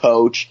head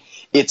coach.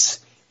 It's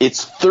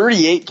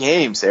 38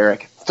 games,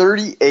 Eric.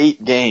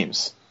 38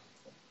 games.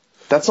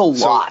 That's a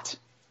lot.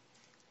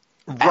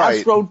 Right.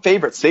 As road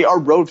favorites. They are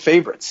road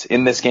favorites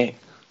in this game.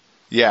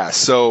 Yeah.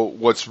 So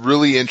what's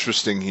really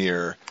interesting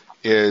here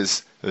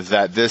is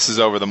that this is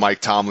over the Mike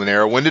Tomlin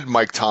era. When did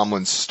Mike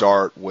Tomlin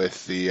start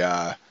with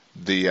the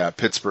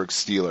Pittsburgh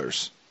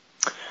Steelers?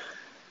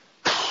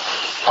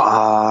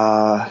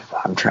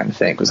 I'm trying to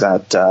think. Was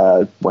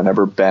that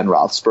whenever Ben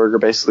Roethlisberger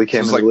basically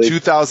came into the league?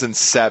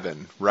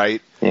 2007,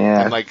 right?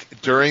 Yeah. And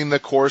like during the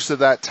course of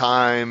that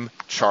time,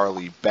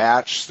 Charlie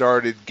Batch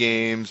started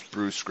games,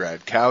 Bruce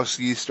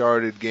Gradkowski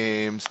started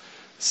games,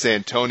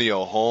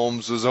 Santonio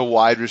Holmes was a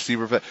wide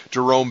receiver.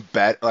 Jerome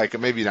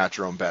maybe not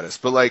Jerome Bettis,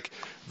 but like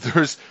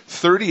there's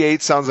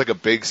 38 sounds like a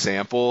big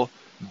sample,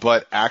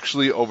 but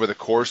actually over the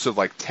course of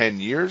like 10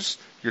 years,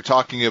 you're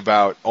talking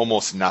about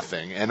almost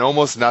nothing, and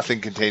almost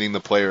nothing containing the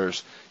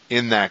players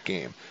in that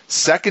game.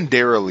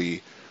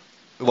 Secondarily,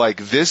 like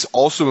this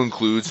also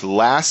includes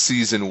last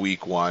season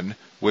week 1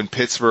 when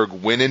Pittsburgh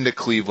went into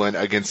Cleveland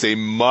against a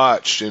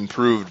much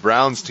improved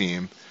Browns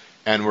team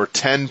and were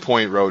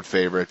 10-point road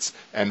favorites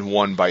and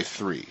won by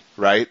 3,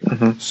 right?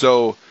 Mm-hmm.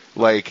 So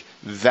like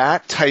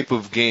that type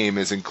of game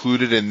is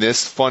included in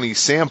this funny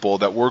sample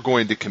that we're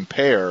going to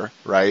compare,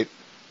 right,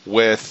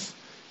 with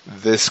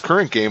this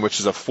current game, which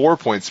is a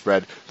 4-point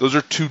spread. Those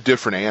are two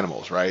different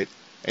animals, right?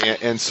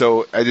 And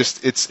so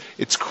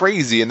it's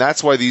crazy, and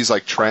that's why these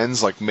like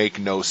trends like make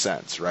no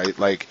sense, right?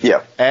 Like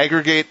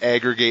aggregate,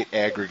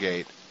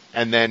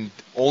 and then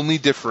only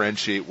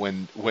differentiate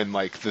when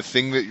like the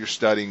thing that you're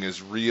studying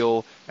is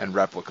real and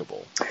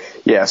replicable.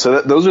 Yeah,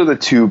 so those are the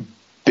two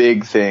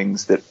big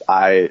things that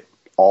I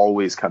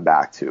always come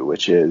back to,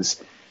 which is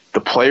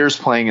the players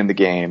playing in the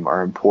game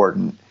are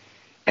important,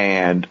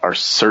 and are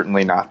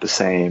certainly not the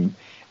same.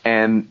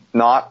 And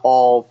not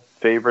all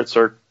favorites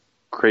are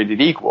created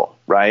equal,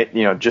 right?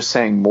 You know, just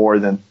saying more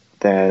than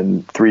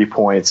 3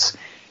 points,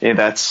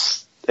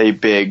 that's a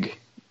very,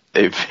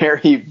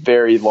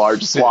 very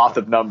large swath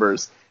of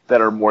numbers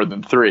that are more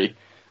than 3.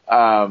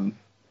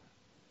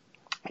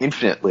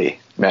 Infinitely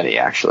many,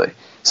 actually.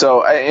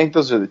 So I think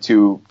those are the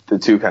two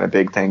kind of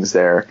big things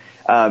there.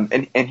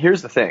 And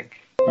here's the thing.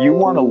 You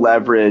want to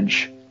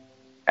leverage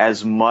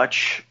as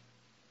much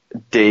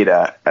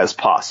data as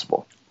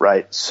possible,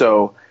 right?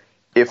 So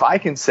if I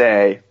can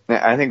say,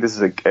 I think this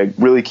is a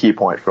really key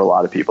point for a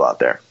lot of people out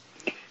there.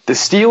 The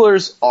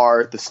Steelers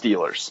are the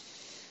Steelers.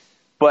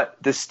 But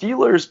the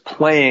Steelers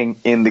playing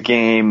in the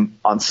game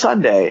on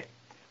Sunday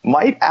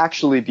might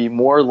actually be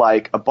more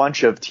like a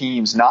bunch of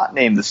teams not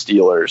named the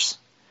Steelers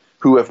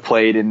who have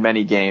played in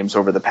many games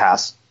over the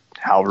past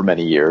however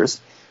many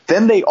years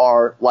than they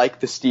are like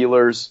the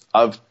Steelers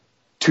of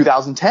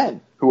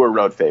 2010 who are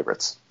road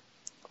favorites.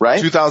 Right?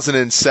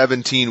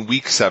 2017,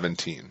 week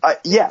 17.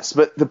 Yes,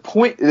 but the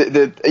point,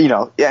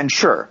 and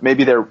sure,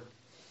 maybe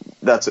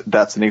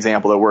that's an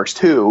example that works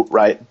too,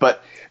 right?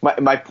 But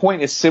my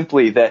point is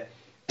simply that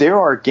there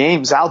are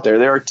games out there,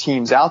 there are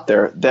teams out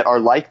there that are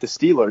like the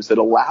Steelers that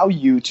allow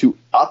you to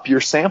up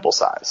your sample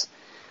size.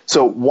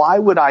 So why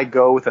would I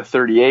go with a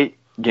 38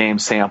 game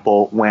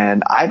sample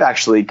when I've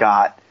actually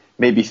got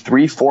maybe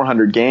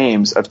 300-400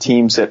 games of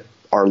teams that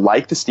are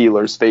like the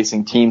Steelers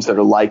facing teams that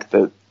are like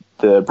the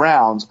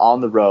Browns on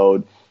the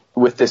road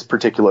with this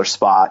particular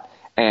spot,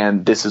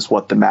 and this is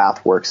what the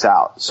math works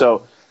out.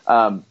 So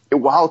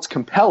while it's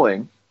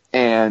compelling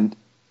and,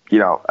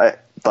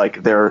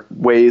 like there are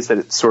ways that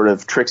it sort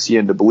of tricks you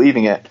into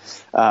believing it,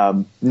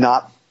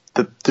 not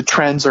the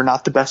trends are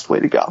not the best way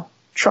to go.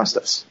 Trust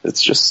us.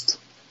 It's just...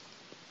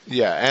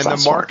 Yeah, and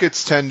the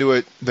markets tend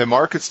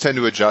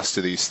to adjust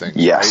to these things,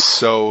 yes. Right?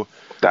 So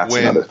that's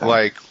another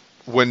thing.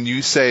 When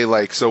you say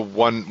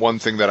one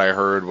thing that I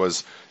heard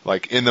was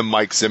in the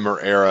Mike Zimmer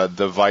era,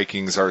 the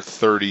Vikings are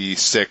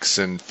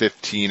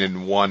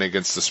 36-15-1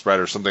 against the spread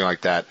or something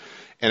like that.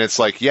 And it's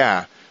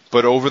yeah,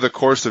 but over the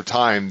course of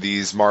time,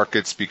 these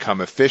markets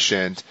become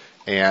efficient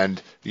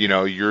and,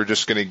 you're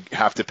just going to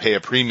have to pay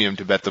a premium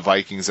to bet the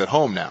Vikings at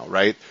home now,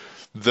 right?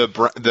 The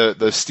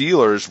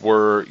Steelers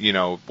were,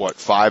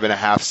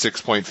 5.5,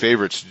 6 point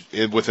favorites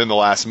within the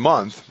last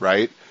month,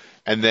 right?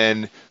 And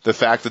then the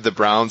fact that the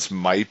Browns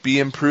might be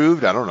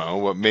improved, I don't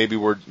know.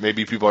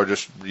 Maybe people are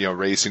just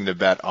racing to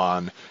bet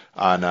on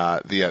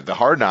the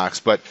Hard Knocks.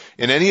 But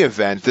in any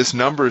event, this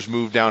number's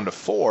moved down to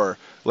 4.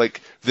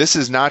 This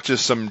is not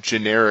just some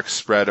generic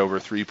spread over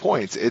 3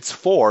 points. It's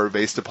 4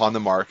 based upon the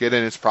market,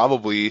 and it's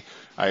probably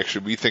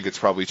we think it's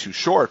probably too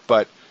short.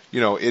 But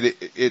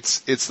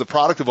it's the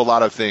product of a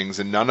lot of things,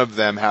 and none of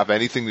them have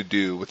anything to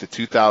do with the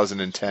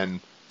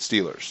 2010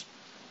 Steelers.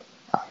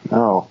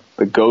 No,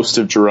 the ghost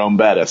of Jerome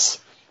Bettis.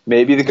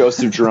 Maybe the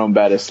ghost of Jerome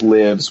Bettis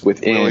lives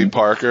within Willie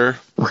Parker.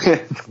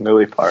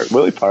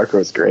 Willie Parker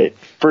was great.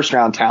 First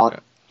round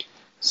talent.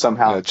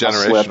 Somehow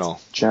generational.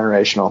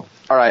 Generational.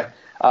 All right.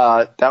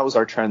 That was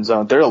our trend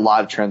zone. There are a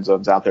lot of trend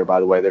zones out there,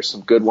 by the way. There's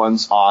some good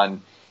ones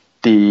on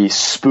the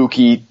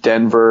spooky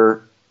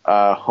Denver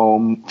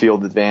home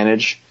field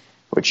advantage,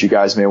 which you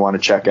guys may want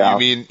to check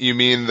out. You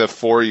mean the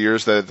 4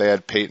 years that they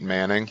had Peyton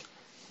Manning?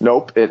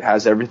 Nope. It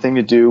has everything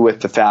to do with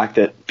the fact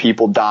that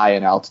people die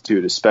in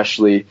altitude,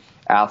 especially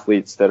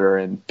athletes that are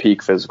in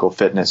peak physical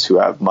fitness who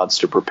have months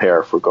to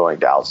prepare for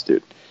going to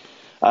altitude.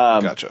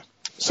 Gotcha.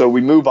 So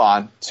we move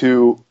on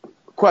to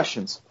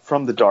questions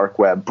from the dark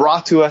web,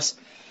 brought to us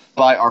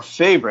by our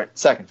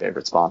second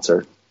favorite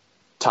sponsor,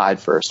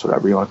 tied first,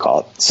 whatever you want to call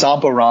it,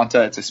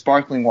 Samporanta. It's a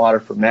sparkling water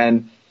for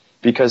men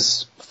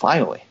because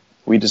finally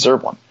we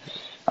deserve one.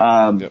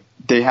 Yep.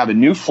 They have a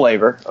new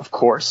flavor, of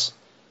course,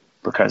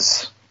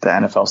 because the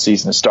NFL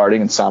season is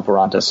starting and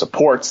Samporanta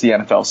supports the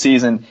NFL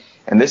season.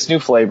 And this new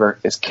flavor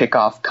is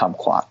Kickoff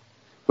Kumquat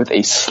with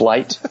a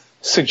slight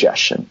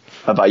suggestion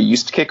of I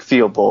used to kick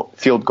field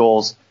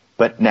goals,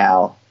 but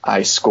now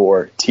I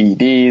score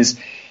TDs.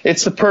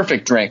 It's the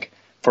perfect drink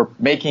for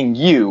making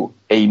you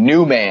a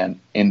new man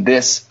in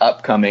this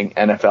upcoming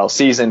NFL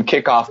season.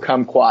 Kickoff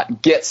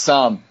Kumquat. Get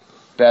some,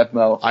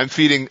 Bevmo. I'm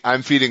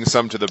feeding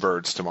some to the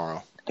birds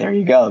tomorrow. There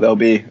you go. They'll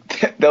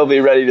be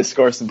ready to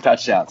score some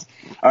touchdowns.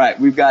 All right,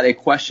 we've got a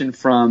question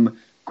from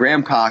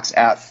Graham Cox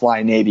at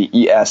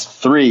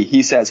FlyNavyES3.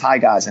 He says, "Hi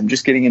guys, I'm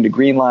just getting into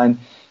Greenline.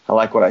 I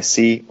like what I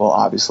see. Well,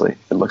 obviously,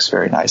 it looks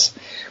very nice.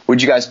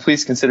 Would you guys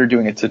please consider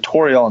doing a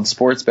tutorial on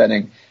sports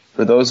betting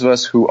for those of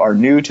us who are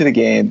new to the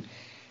game,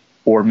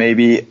 or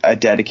maybe a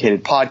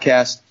dedicated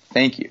podcast?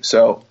 Thank you."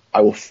 So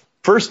I will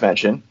first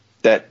mention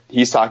that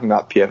he's talking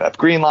about PFF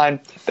Greenline.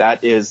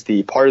 That is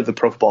the part of the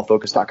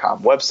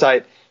ProFootballFocus.com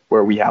website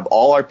where we have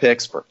all our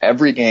picks for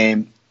every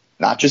game,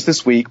 not just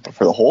this week, but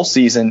for the whole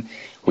season.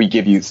 We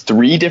give you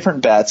 3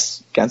 different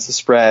bets against the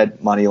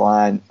spread, money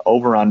line,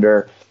 over,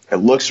 under. It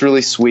looks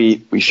really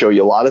sweet. We show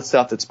you a lot of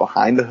stuff that's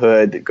behind the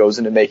hood that goes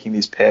into making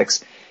these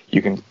picks.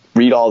 You can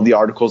read all of the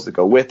articles that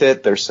go with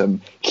it. There's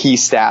some key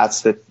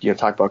stats that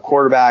talk about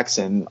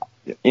quarterbacks and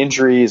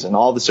injuries and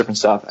all this different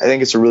stuff. I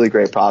think it's a really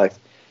great product.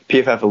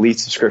 PFF Elite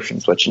subscription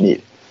is what you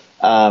need.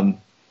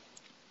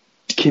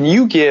 Can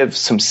you give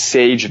some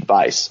sage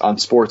advice on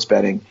sports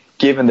betting,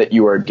 given that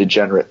you are a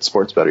degenerate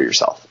sports bettor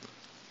yourself?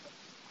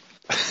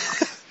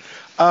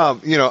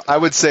 I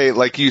would say,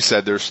 like you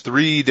said, there's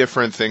 3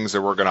 different things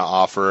that we're going to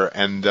offer.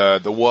 And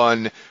the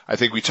one I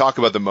think we talk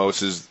about the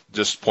most is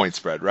just point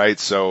spread, right?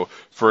 So,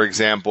 for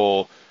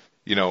example,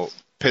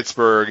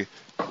 Pittsburgh,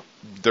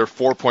 they're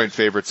 4-point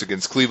favorites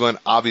against Cleveland.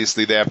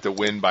 Obviously, they have to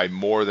win by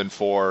more than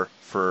 4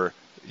 for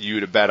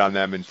you to bet on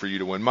them and for you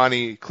to win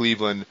money.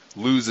 Cleveland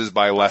loses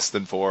by less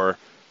than 4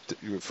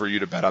 for you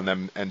to bet on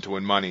them and to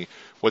win money.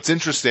 What's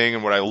interesting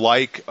and what I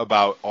like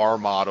about our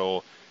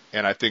model,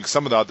 and I think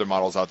some of the other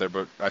models out there,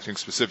 but I think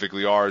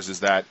specifically ours, is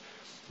that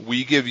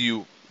we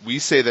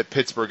say that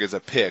Pittsburgh is a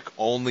pick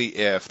only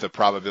if the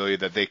probability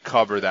that they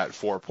cover that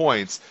 4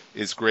 points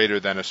is greater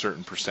than a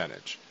certain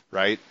percentage,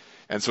 right?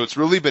 And so it's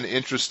really been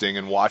interesting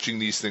in watching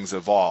these things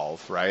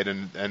evolve, right?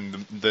 And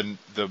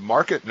the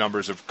market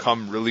numbers have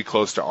come really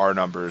close to our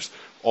numbers.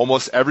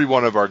 Almost every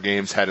one of our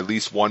games had at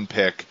least one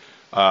pick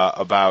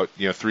about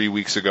 3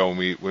 weeks ago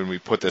when we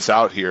put this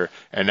out here,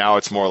 and now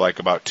it's more like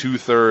about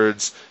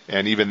 2/3,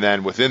 and even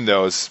then within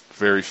those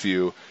very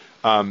few,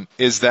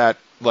 is that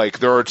like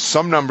there are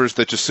some numbers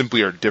that just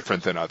simply are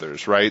different than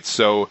others, right?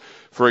 So,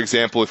 for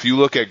example, if you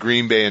look at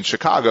Green Bay and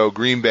Chicago,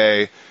 Green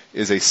Bay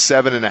is a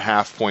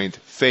 7.5-point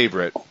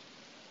favorite.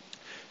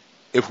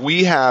 If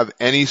we have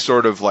any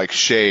sort of like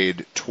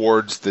shade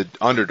towards the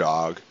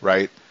underdog,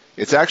 right,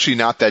 it's actually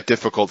not that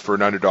difficult for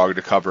an underdog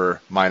to cover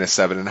minus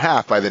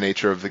 7.5 by the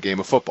nature of the game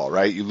of football,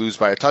 right? You lose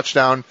by a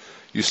touchdown,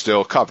 you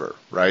still cover,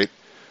 right?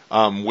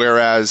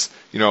 Whereas,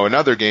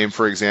 another game,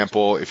 for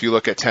example, if you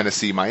look at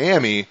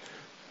Tennessee-Miami,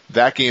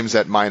 that game's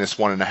at minus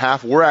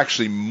 1.5. We're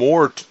actually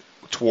more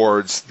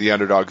towards the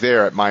underdog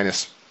there at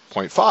minus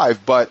 0.5,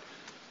 but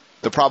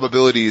the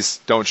probabilities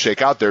don't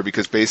shake out there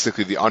because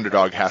basically the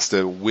underdog has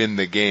to win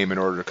the game in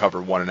order to cover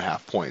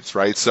 1.5 points,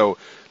 right? So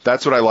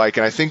that's what I like.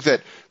 And I think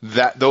that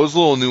those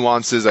little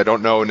nuances, I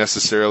don't know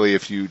necessarily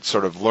if you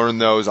sort of learn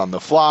those on the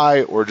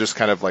fly or just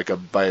kind of like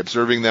by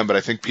observing them, but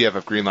I think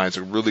PFF Greenline is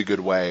a really good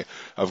way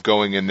of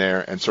going in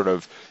there and sort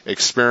of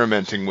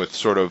experimenting with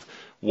sort of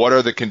what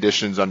are the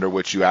conditions under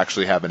which you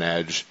actually have an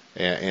edge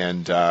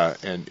and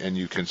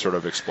you can sort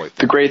of exploit them.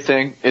 The great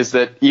thing is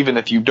that even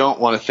if you don't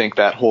want to think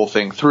that whole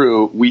thing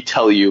through, we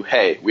tell you,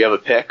 hey, we have a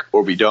pick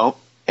or we don't.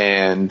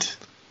 And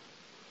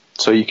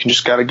so you can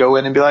just got to go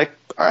in and be like,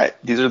 all right,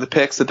 these are the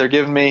picks that they're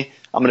giving me.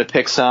 I'm going to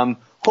pick some.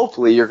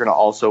 Hopefully you're going to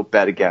also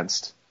bet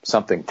against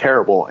something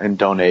terrible and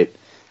donate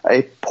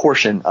a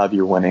portion of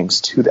your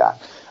winnings to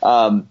that.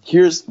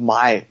 Here's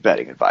my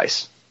betting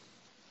advice.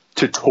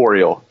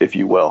 Tutorial, if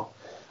you will.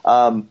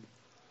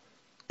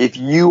 If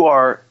you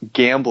are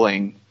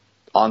gambling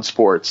on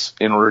sports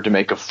in order to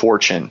make a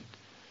fortune,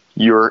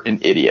 you're an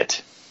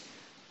idiot.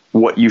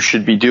 What you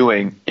should be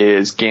doing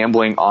is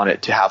gambling on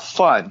it to have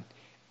fun,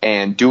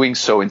 and doing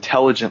so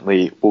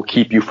intelligently will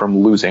keep you from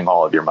losing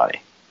all of your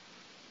money.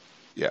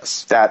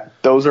 Yes.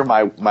 Those are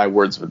my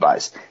words of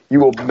advice. You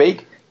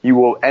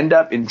will end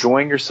up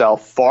enjoying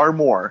yourself far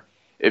more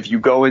if you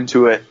go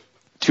into it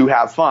to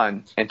have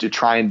fun and to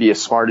try and be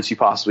as smart as you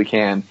possibly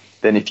can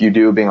than if you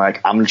do being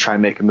like, I'm going to try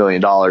and make $1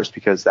 million,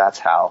 because that's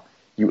how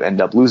you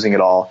end up losing it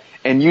all.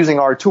 And using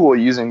our tool,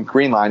 using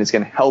Greenline, is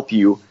going to help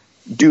you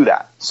do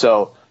that.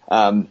 So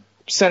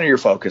center your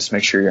focus,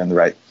 make sure you're in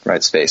the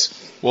right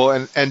space.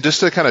 Well, and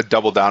just to kind of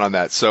double down on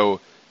that,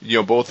 so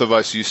both of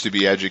us used to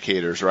be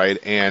educators, right?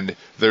 And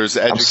there's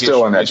education. I'm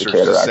still an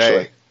educator,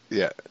 actually.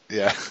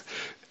 Yeah.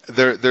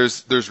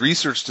 There's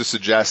research to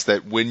suggest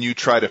that when you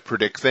try to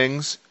predict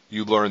things,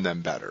 you learn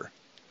them better.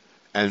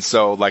 And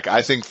so,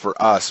 I think for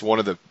us, one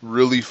of the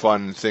really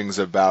fun things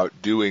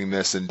about doing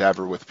this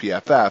endeavor with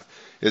PFF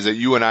is that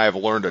you and I have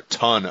learned a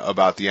ton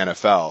about the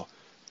NFL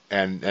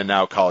and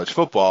now college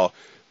football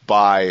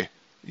by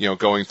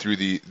going through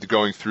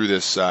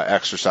this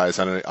exercise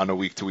on a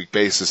week-to-week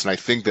basis. And I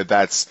think that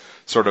that's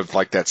sort of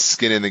like that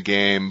skin in the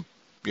game,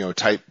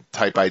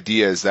 type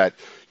ideas that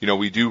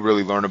we do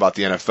really learn about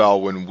the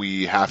NFL when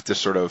we have to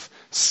sort of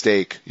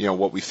stake,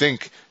 what we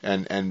think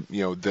and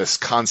this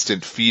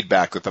constant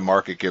feedback that the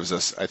market gives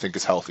us, I think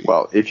is healthy.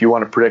 Well, if you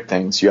want to predict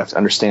things, you have to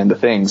understand the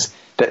things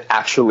that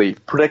actually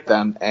predict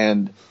them,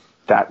 and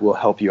that will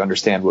help you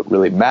understand what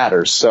really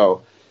matters.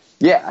 So,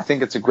 yeah, I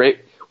think it's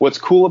what's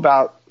cool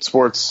about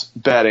sports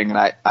betting,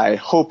 and I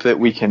hope that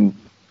we can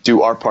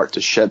do our part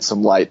to shed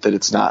some light that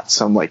it's not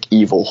some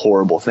evil,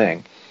 horrible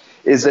thing,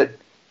 is that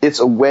it's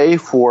a way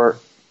for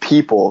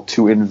people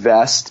to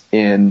invest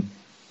in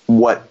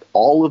what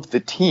all of the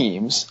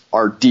teams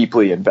are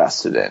deeply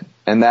invested in,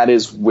 and that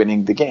is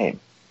winning the game,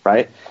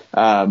 right?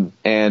 And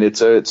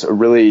it's a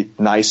really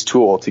nice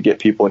tool to get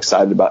people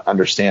excited about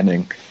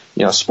understanding,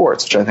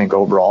 sports, which I think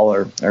overall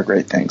are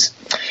great things.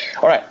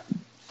 All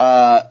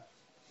right.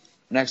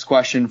 Next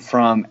question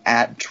from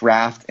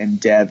 @draft and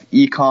dev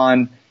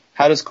econ.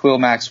 How does Khalil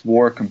Mack's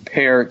WAR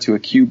compare to a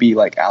QB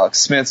like Alex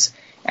Smith's?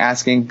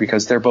 asking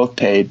because they're both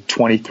paid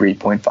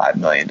 $23.5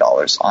 million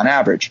on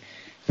average.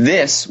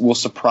 This will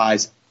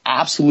surprise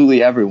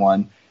absolutely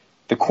everyone.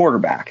 The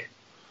quarterback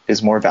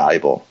is more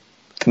valuable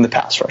than the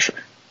pass rusher.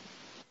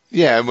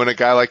 Yeah, and when a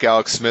guy like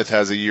Alex Smith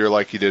has a year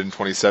like he did in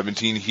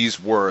 2017, he's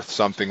worth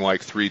something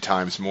like 3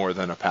 times more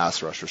than a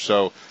pass rusher.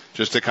 So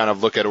just to kind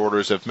of look at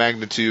orders of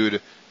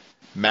magnitude,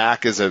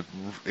 Mack is an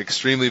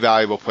extremely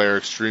valuable player,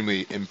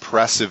 extremely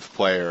impressive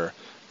player,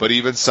 but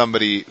even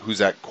somebody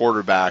who's at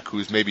quarterback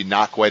who's maybe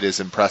not quite as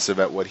impressive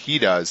at what he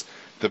does,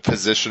 the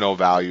positional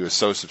value is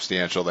so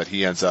substantial that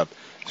he ends up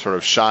sort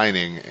of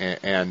shining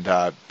and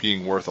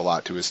being worth a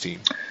lot to his team.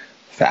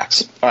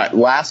 Facts. All right,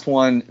 last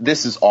one.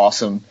 This is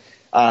awesome.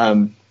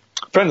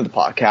 Friend of the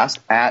podcast,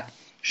 at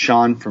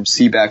Sean from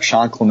Seabeck,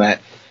 Sean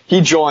Clement,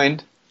 he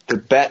joined the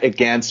bet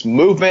against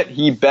movement.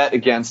 He bet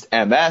against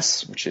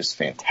MS, which is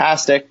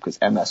fantastic because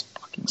MS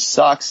fucking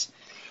sucks.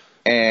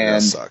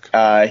 And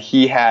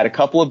he had a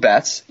couple of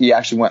bets. He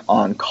actually went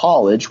on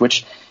college,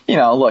 which,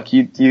 look,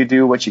 you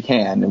do what you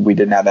can. And we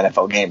didn't have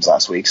NFL games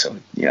last week, so,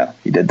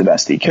 he did the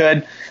best he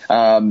could.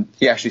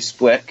 He actually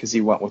split because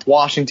he went with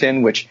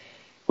Washington, which,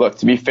 look,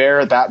 to be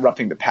fair, that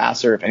roughing the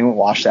passer, if anyone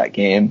watched that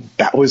game,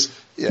 that was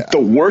the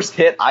worst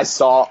hit I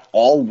saw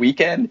all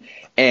weekend.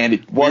 And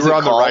it wasn't we were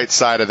on called. The right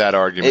side of that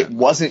argument. It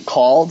wasn't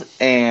called,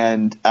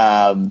 and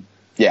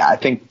I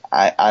think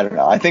I don't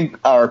know. I think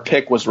our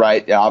pick was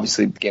right. Yeah,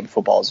 obviously, the game of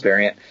football is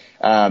variant.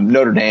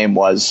 Notre Dame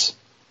was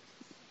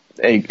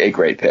a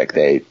great pick.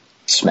 They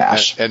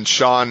smashed. And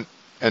Sean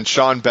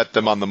bet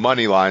them on the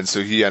money line,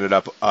 so he ended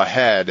up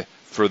ahead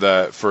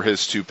for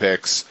his 2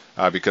 picks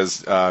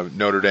because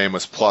Notre Dame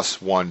was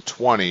plus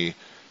 120.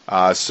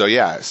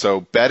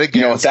 So bet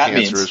against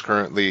cancer is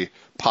currently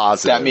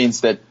positive. That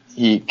means that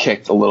he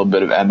kicked a little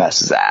bit of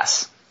MS's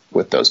ass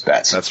with those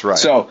bets. That's right.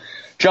 So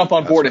jump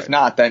on board. If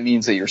not, that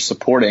means that you're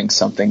supporting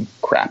something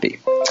crappy.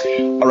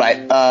 All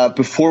right.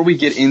 Before we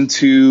get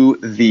into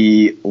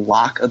the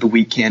lock of the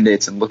week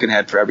candidates and looking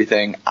ahead for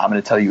everything, I'm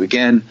going to tell you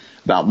again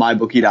about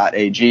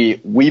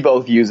mybookie.ag. We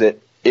both use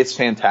it. It's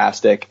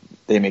fantastic.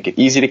 They make it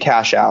easy to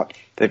cash out.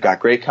 They've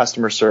got great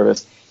customer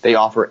service. They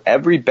offer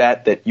every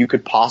bet that you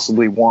could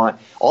possibly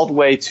want, all the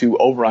way to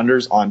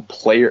over-unders on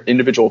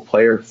individual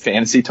player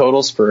fantasy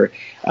totals for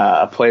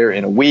a player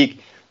in a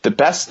week. The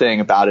best thing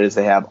about it is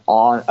they have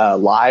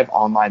live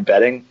online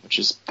betting, which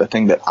is the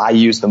thing that I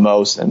use the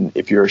most. And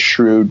if you're a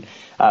shrewd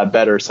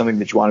bettor, something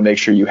that you want to make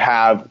sure you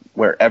have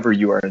wherever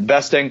you are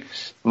investing,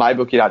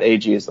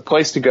 mybookie.ag is the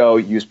place to go.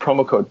 Use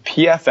promo code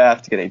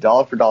PFF to get a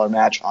dollar for dollar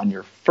match on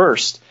your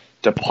first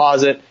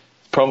deposit.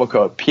 Promo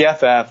code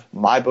PFF,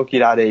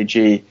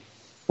 mybookie.ag.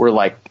 We're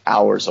like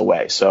hours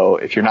away. So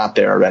if you're not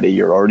there already,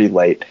 you're already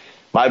late.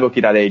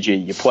 mybookie.ag,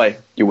 you play,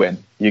 you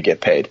win, you get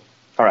paid.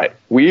 All right,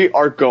 we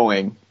are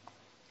going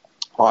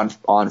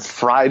on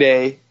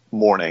Friday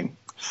morning,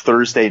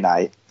 Thursday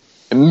night,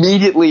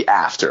 immediately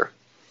after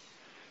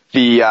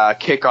the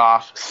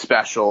kickoff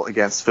special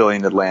against Philly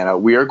and Atlanta.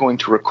 We are going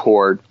to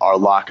record our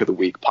Lock of the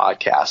Week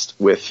podcast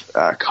with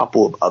a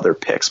couple of other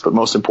picks, but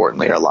most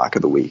importantly, our Lock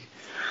of the Week.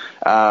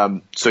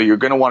 So you're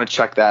going to want to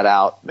check that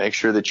out. Make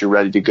sure that you're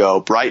ready to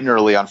go bright and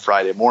early on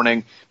Friday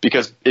morning,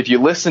 because if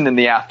you listen in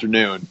the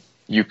afternoon,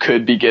 you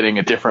could be getting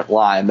a different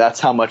line. That's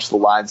how much the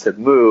lines have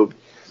moved.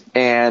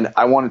 And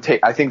I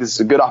think this is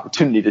a good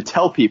opportunity to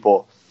tell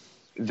people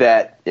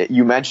that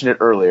you mentioned it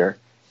earlier.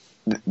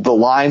 The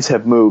lines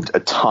have moved a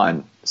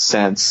ton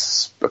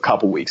since a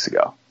couple weeks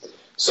ago.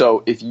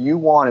 So if you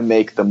want to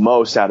make the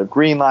most out of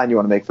green line, you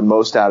want to make the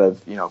most out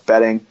of,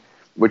 betting,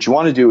 what you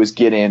want to do is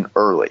get in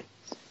early.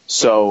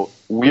 So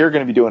we're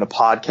going to be doing a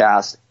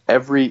podcast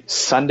every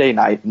Sunday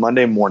night,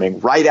 Monday morning,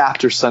 right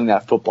after Sunday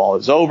Night Football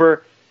is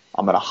over.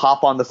 I'm going to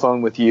hop on the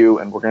phone with you,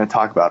 and we're going to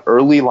talk about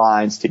early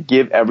lines to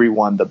give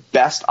everyone the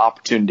best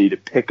opportunity to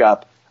pick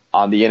up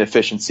on the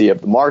inefficiency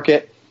of the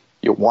market.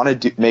 You'll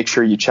want to make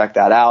sure you check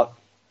that out.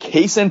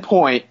 Case in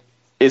point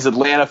is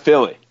Atlanta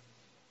Philly.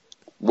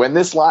 When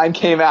this line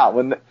came out,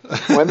 when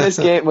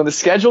the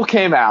schedule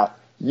came out,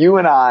 you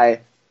and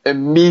I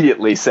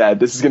immediately said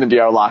this is going to be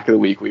our lock of the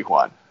week, week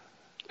 1.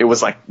 It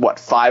was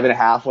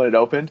 5.5 when it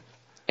opened,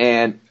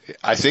 and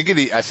I think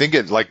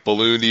it like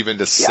ballooned even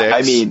to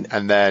 6.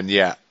 And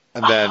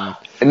then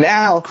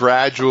now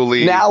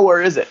gradually. Now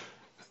where is it?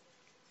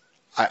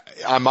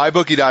 On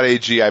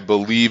mybookie.ag, I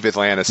believe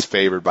Atlanta's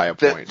favored by a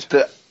point.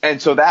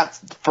 And so that's,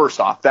 first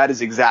off, that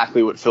is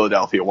exactly what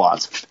Philadelphia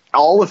wants.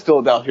 All of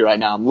Philadelphia right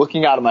now, I'm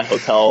looking out of my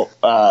hotel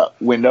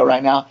window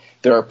right now.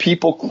 There are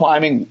people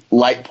climbing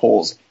light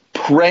poles,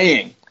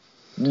 praying,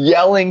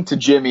 yelling to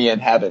Jimmy in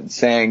heaven,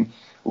 saying,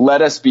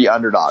 let us be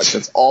underdogs.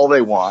 That's all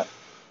they want.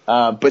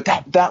 But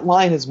that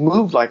line has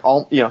moved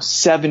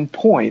 7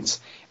 points.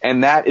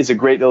 And that is a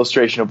great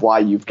illustration of why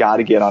you've got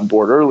to get on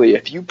board early.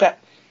 If you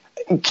bet,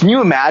 can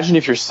you imagine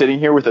if you're sitting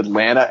here with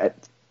Atlanta at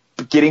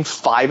getting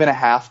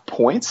 5.5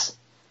 points?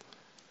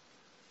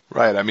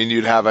 Right. I mean,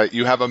 you have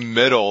a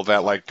middle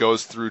that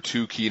goes through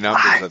 2 key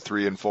numbers at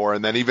 3 and 4,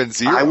 and then even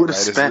 0. I would have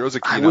spent. Zero's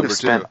a key number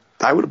too.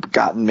 I would have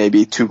gotten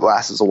maybe 2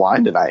 glasses of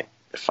wine tonight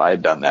if I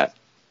had done that.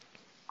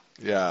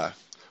 Yeah.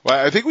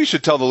 Well, I think we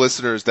should tell the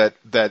listeners that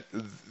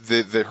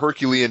the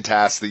Herculean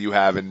task that you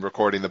have in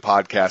recording the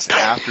podcast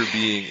after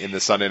being in the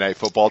Sunday Night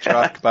Football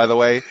truck, by the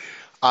way,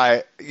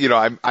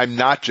 I'm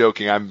not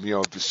joking.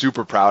 I'm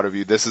super proud of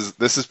you. This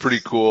is pretty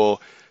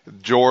cool.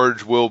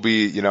 George will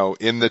be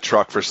in the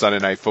truck for Sunday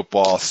Night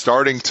Football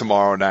starting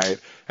tomorrow night,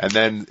 and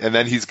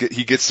then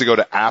he gets to go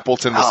to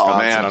Appleton,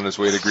 Wisconsin on his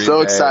way to Green Bay.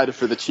 So excited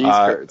for the cheese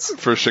curds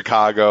for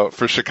Chicago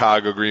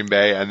Green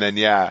Bay, and then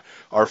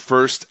our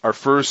first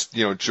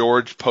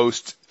George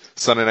post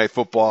Sunday Night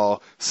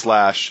Football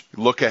 /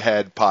 look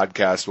ahead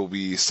podcast will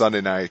be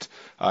Sunday night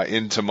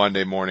into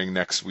Monday morning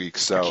next week.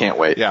 So I can't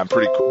wait. Yeah,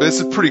 this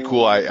is pretty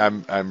cool.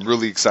 I'm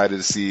really excited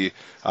to see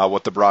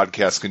what the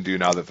broadcast can do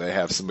now that they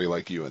have somebody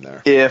like you in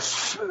there.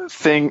 If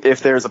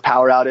there's a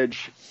power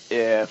outage,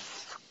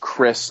 if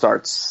Chris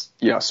starts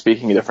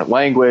speaking a different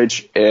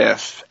language,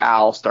 if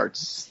Al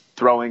starts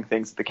throwing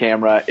things at the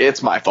camera,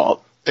 it's my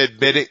fault.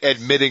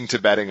 Admitting to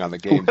betting on the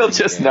game. We'll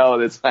just know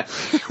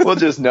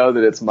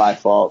that it's my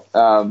fault.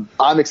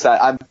 I'm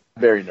excited. I'm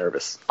very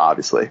nervous,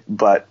 obviously,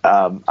 but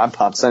I'm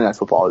pumped. Sunday Night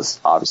Football is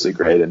obviously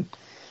great, and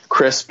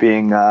Chris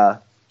being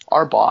our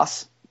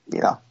boss,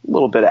 a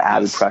little bit of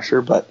added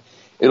pressure, but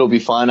it'll be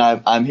fun.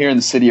 I'm here in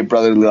the city of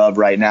brotherly love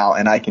right now,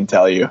 and I can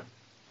tell you,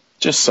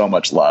 just so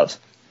much love.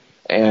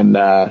 And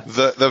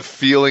the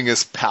feeling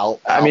is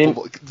palpable. I mean,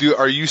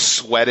 are you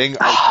sweating?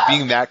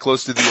 Being that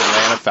close to the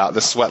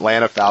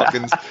Atlanta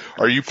Falcons,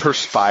 are you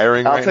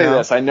perspiring right now? I'll tell you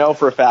this. I know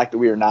for a fact that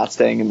we are not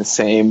staying in the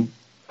same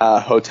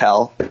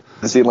hotel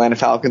as the Atlanta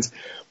Falcons,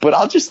 but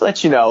I'll just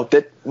let you know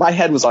that my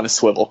head was on a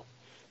swivel.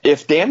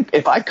 If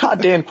I caught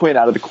Dan Quinn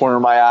out of the corner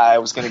of my eye, I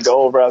was going to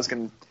go over. I was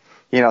going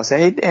to, say,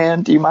 "Hey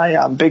Dan, do you mind?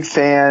 I'm a big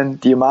fan.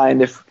 Do you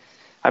mind if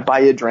I buy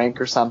you a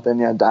drink or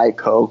something? Diet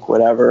Coke,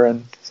 whatever."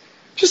 And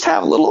just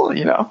have a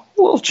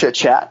little chit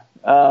chat.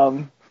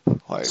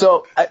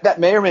 So that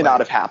may or may not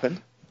have happened,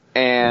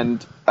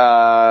 and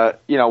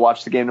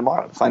watch the game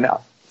tomorrow to find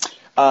out.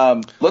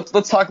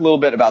 Let's talk a little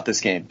bit about this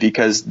game,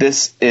 because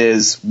this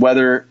is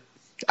I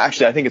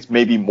think it's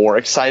maybe more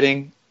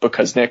exciting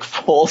because Nick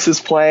Foles is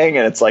playing,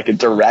 and it's like a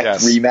direct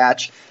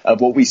rematch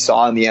of what we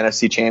saw in the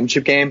NFC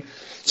Championship game.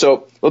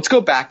 So let's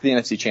go back to the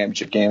NFC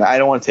Championship game. I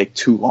don't want to take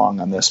too long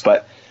on this,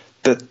 but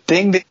the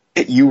thing that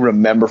you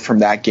remember from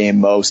that game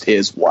most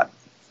is what?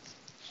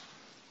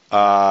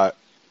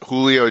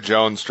 Julio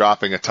Jones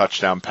dropping a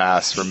touchdown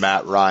pass for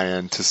Matt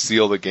Ryan to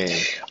seal the game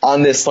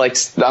on this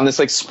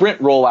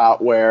sprint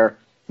rollout where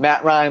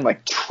Matt Ryan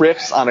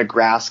trips on a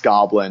grass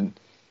goblin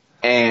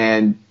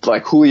and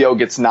Julio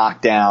gets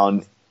knocked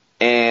down,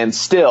 and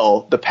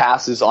still the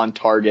pass is on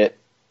target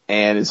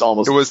and is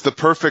almost. It was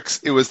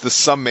the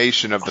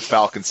summation of the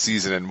Falcons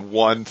season in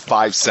 1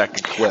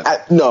 5-second clip.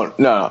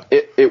 No.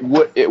 It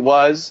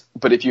was,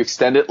 but if you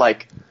extend it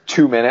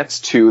 2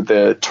 minutes to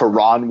the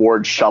Teron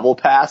Ward shovel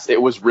pass,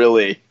 it was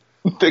really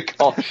the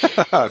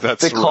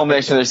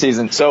culmination of their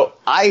season. So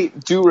I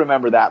do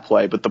remember that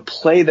play, but the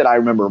play that I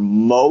remember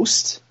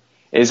most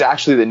is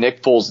actually the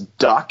Nick Foles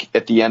duck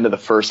at the end of the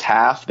first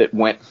half that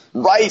went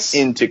right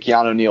into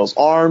Keanu Neal's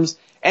arms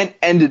and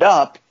ended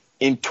up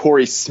in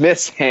Torrey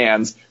Smith's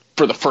hands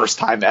for the first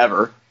time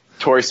ever.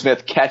 Torrey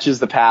Smith catches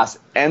the pass,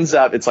 ends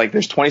up, it's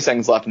there's 20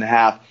 seconds left in the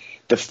half.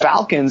 The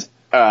Falcons,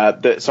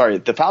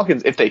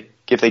 if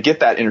they get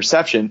that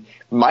interception,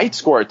 might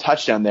score a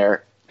touchdown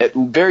there, at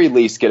very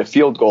least get a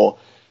field goal.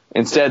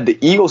 Instead, the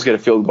Eagles get a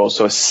field goal,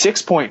 so a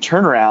 6-point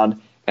turnaround,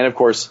 and of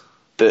course,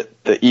 the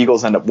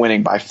Eagles end up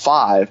winning by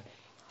 5.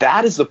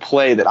 That is the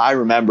play that I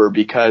remember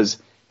because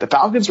the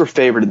Falcons were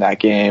favored in that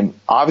game.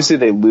 Obviously,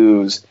 they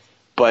lose,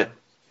 but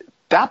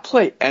that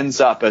play ends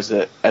up as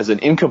an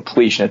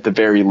incompletion at the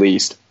very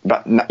least,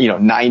 about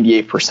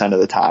 98% of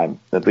the time,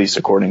 at least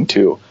according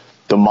to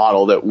the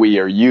model that we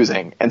are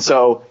using. And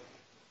so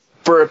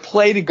for a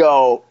play to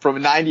go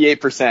from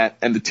 98%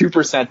 and the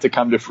 2% to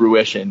come to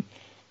fruition,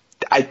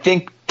 I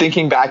think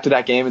thinking back to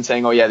that game and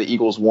saying, oh yeah, the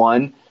Eagles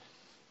won,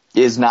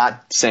 is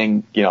not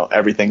saying,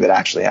 everything that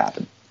actually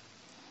happened.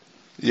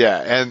 Yeah,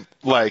 and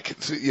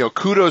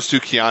kudos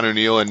to Keanu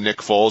Neal and Nick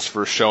Foles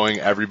for showing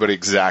everybody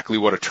exactly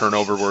what a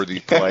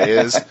turnover-worthy play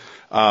is.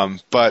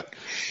 But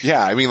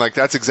yeah, I mean,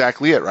 that's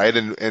exactly it, right?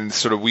 And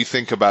sort of we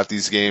think about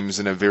these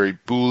games in a very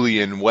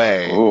Boolean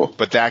way. Ooh,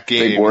 but that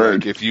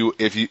game, if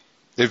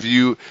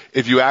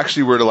you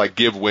actually were to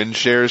give win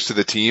shares to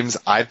the teams,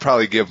 I'd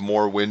probably give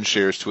more win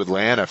shares to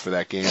Atlanta for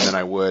that game than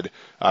I would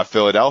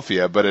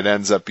Philadelphia. But it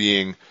ends up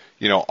being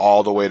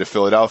all the way to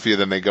Philadelphia.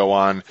 Then they go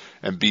on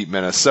and beat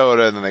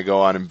Minnesota, and then they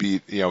go on and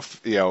beat,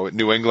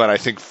 New England, I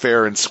think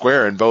fair and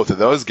square in both of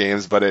those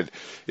games, but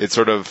it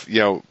sort of,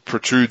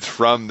 protrudes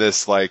from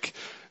this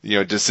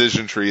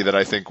decision tree that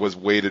I think was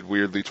weighted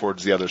weirdly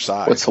towards the other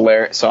side. What's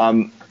hilarious. So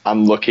I'm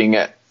looking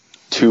at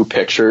 2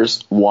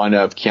 pictures, one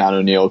of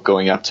Keanu Neal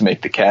going up to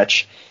make the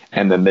catch,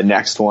 and then the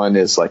next one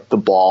is the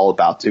ball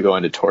about to go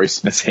into Torrey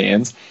Smith's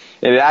hands.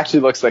 And it actually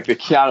looks like the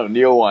Keanu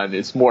Neal one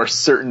is more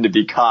certain to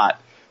be caught.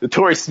 The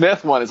Torrey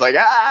Smith one is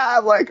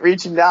I'm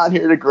reaching down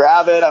here to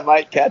grab it. I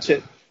might catch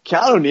it.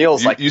 Keanu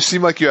Neal's You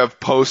seem like you have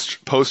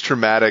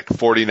post-traumatic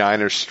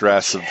 49ers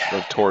stress of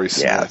Torrey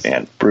Smith. Yeah,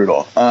 man,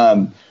 brutal.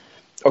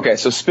 Okay,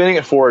 so spinning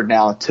it forward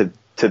now to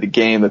the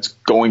game that's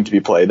going to be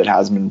played that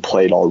hasn't been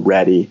played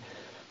already.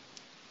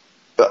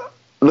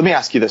 Let me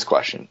ask you this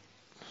question.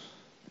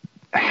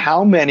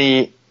 How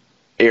many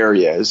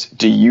areas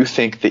do you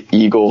think the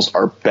Eagles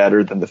are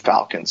better than the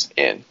Falcons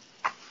in?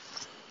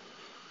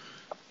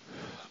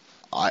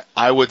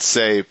 I would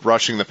say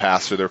rushing the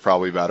passer, they're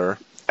probably better.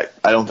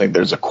 I don't think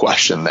there's a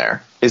question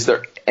there. Is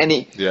there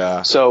any?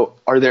 Yeah. So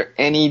are there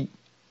any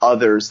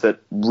others that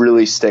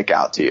really stick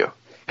out to you?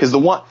 Because the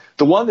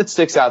one that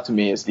sticks out to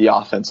me is the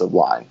offensive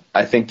line.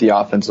 I think the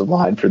offensive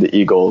line for the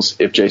Eagles,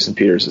 if Jason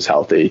Peters is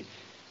healthy,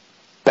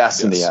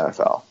 best in the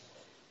NFL.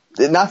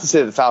 Not to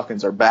say the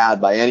Falcons are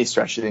bad by any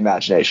stretch of the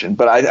imagination,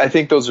 but I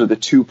think those are the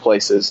two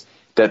places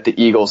that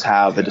the Eagles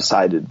have a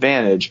decided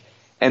advantage.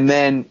 And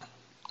then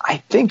I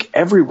think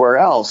everywhere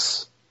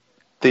else,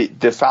 the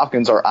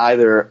Falcons are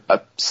either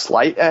a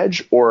slight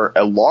edge or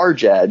a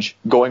large edge,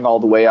 going all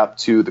the way up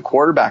to the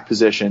quarterback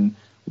position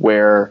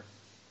where,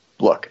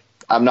 look,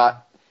 I'm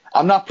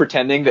not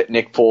pretending that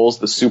Nick Foles,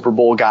 the Super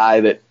Bowl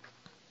guy that,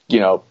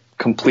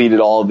 completed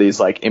all of these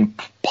like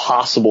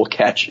impossible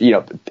catch,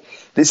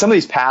 some of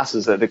these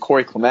passes that the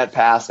Corey Clement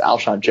pass,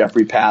 Alshon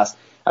Jeffrey pass.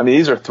 I mean,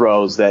 these are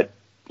throws that,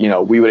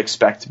 we would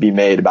expect to be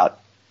made about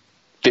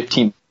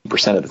 15%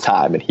 of the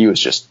time. And he was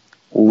just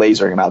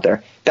lasering him out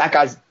there. That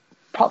guy's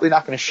probably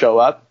not going to show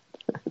up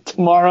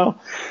tomorrow.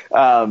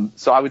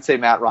 So I would say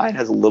Matt Ryan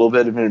has a little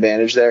bit of an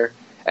advantage there.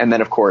 And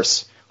then, of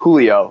course,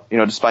 Julio,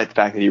 despite the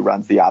fact that he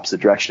runs the opposite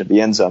direction of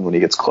the end zone when he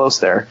gets close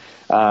there,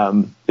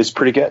 is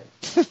pretty good.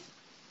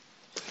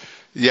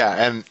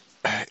 And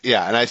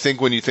I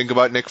think when you think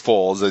about Nick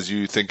Foles, as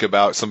you think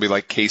about somebody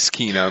like Case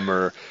Keenum,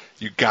 or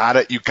you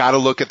gotta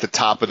look at the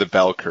top of the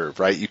bell curve,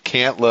 right? You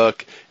can't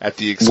look at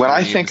the extremes. When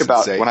I think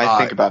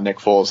about Nick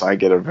Foles, I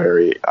get a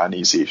very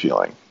uneasy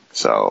feeling,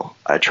 so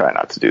I try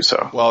not to do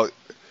so. Well,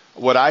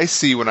 what I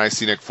see when I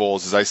see Nick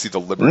Foles is I see the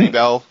Liberty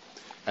Bell,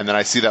 and then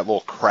I see that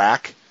little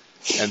crack.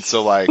 And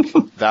so,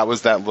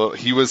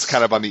 he was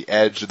kind of on the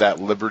edge of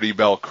that Liberty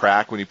Bell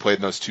crack when he played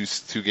in those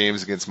two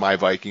games against my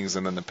Vikings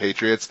and then the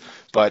Patriots.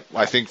 But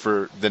I think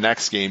for the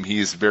next game,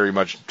 he's very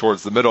much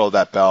towards the middle of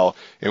that bell,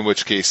 in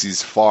which case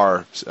he's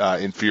far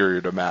inferior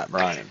to Matt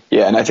Ryan.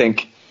 Yeah, and I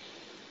think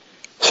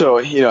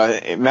so.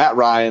 Matt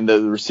Ryan,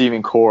 the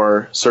receiving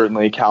core,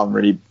 certainly Calvin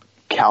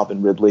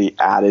Ridley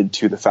added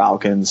to the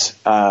Falcons,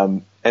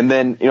 and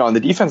then on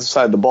the defensive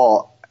side of the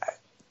ball,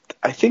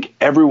 I think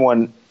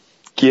everyone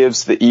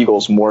gives the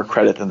Eagles more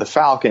credit than the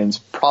Falcons,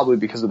 probably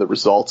because of the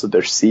results of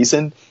their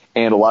season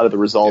and a lot of the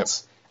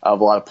results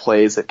of a lot of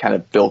plays that kind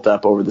of built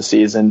up over the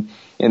season.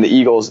 And the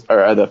Eagles,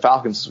 or the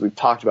Falcons, as we've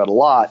talked about a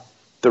lot,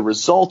 the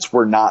results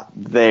were not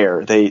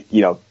there. They,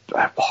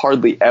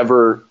 hardly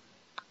ever,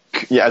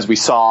 as we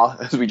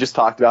just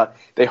talked about,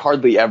 they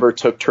hardly ever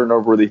took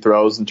turnover-worthy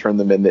throws and turned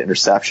them into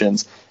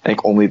interceptions. I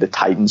think only the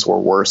Titans were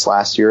worse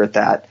last year at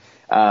that.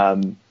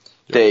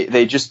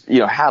 They just,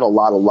 had a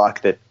lot of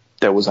luck that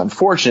was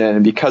unfortunate,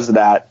 and because of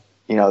that,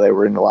 they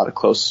were in a lot of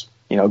close,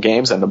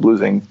 games, and ended up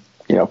losing,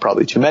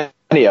 probably too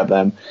many of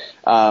them.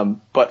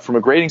 But from a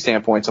grading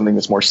standpoint, something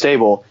that's more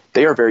stable,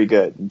 they are very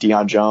good.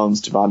 Deion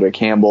Jones, Devondre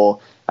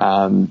Campbell,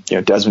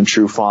 Desmond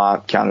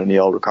Trufant, Keanu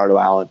Neal, Ricardo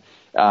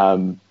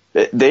Allen.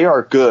 They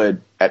are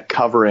good at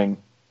covering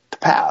the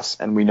pass,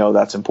 and we know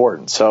that's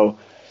important. So,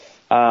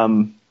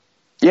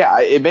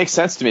 it makes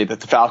sense to me that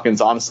the Falcons,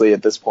 honestly,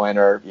 at this point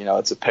are,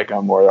 it's a pick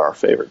on more our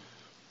favorite.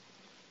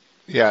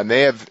 Yeah, and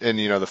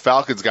the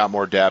Falcons got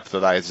more depth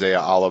with Isaiah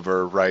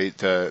Oliver, right?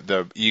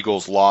 The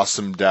Eagles lost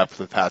some depth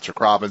with Patrick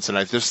Robinson.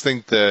 I just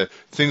think the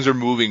things are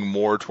moving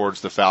more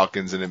towards the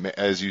Falcons, and it,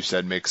 as you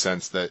said, makes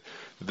sense that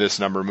this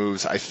number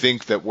moves. I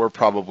think that we're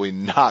probably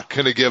not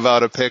going to give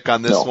out a pick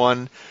on this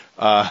one,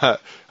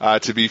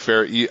 to be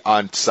fair,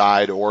 on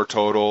side or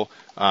total.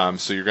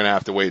 So you're going to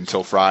have to wait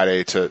until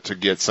Friday to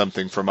get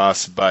something from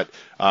us. But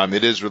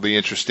it is really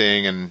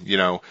interesting,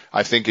 and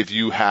I think if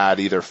you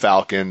had either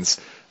Falcons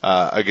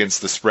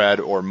against the spread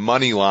or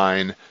money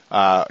line,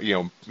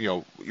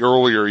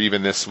 earlier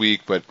even this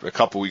week, but a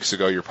couple weeks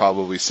ago, you're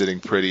probably sitting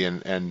pretty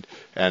and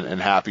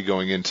happy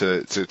going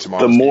into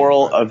tomorrow. The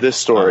moral of this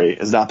story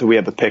is not that we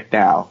have a pick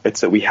now;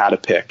 it's that we had a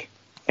pick,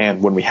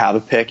 and when we have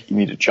a pick, you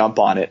need to jump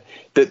on it.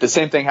 The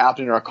same thing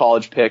happened in our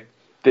college pick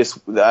this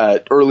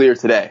earlier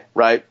today,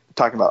 right?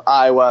 Talking about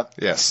Iowa.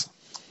 Yes.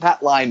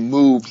 That line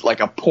moved like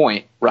a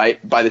point, right,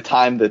 by the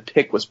time the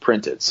pick was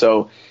printed.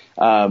 So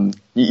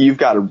you've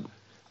got to.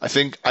 I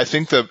think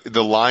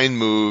the line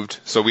moved.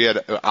 So we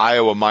had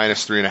Iowa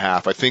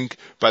 -3.5. I think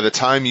by the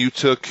time you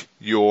took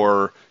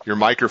your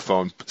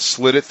microphone,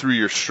 slid it through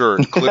your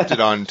shirt, clipped it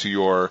onto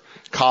your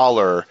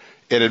collar,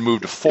 it had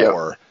moved to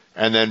 4. Yep.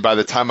 And then by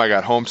the time I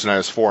got home tonight, it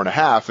was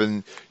 4.5.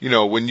 And, you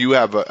know, when you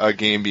have a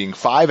game being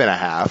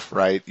 5.5,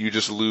 right, you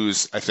just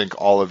lose, I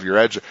think, all of your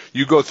edge.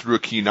 You go through a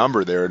key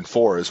number there in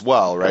 4 as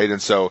well, right?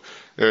 And so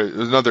there's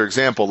another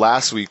example.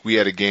 Last week we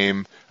had a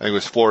game, I think it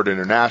was Florida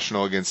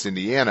International against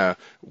Indiana.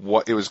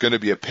 It was going to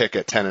be a pick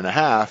at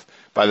 10.5.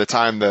 By the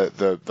time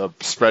the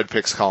spread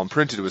picks column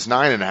printed, it was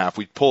 9.5.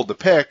 We pulled the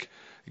pick.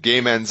 The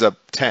game ends up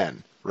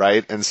 10,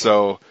 right? And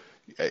so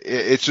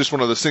it's just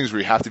one of those things where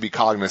you have to be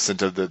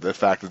cognizant of the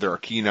fact that there are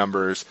key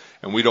numbers,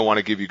 and we don't want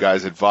to give you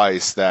guys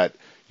advice that,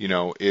 you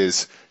know,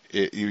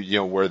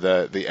 where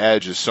the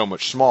edge is so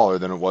much smaller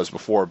than it was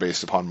before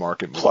based upon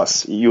market movement.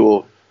 Plus,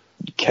 you'll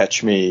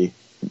catch me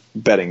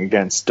betting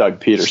against Doug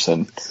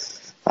Peterson.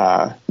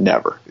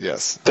 Never.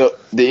 Yes.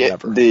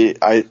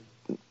 The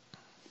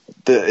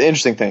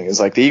interesting thing is,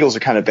 like, the Eagles are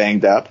kind of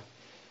banged up,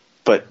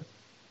 but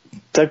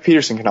Doug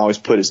Peterson can always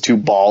put his 2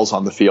 balls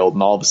on the field,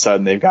 and all of a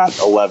sudden they've got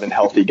 11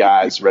 healthy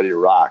guys ready to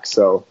rock.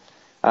 So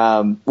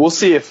we'll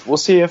see if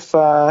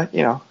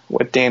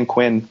what Dan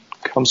Quinn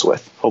comes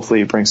with. Hopefully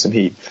he brings some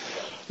heat.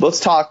 Let's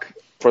talk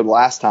for the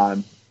last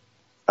time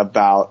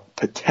about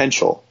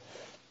potential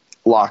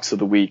locks of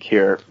the week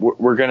here.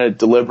 We're going to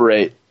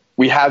deliberate.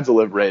 We have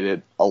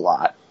deliberated a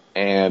lot,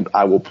 and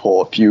I will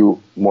pull a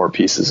few more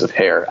pieces of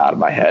hair out of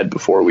my head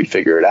before we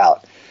figure it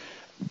out.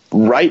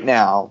 Right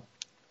now,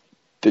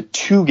 the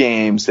 2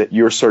 games that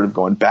you're sort of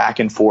going back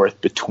and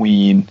forth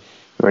between,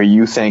 where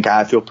you think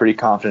I feel pretty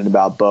confident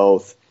about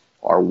both,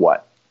 are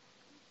what?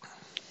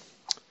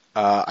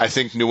 I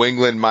think New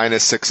England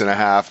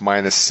 -6.5,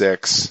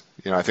 -6.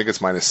 You know, I think it's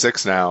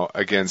 -6 now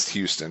against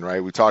Houston,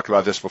 right? We talked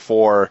about this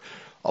before.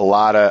 A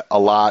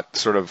lot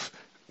sort of,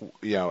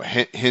 you know,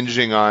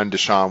 hinging on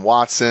Deshaun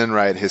Watson,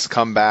 right? His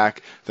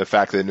comeback, the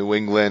fact that New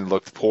England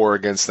looked poor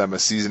against them a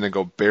season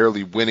ago,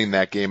 barely winning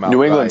that game outright.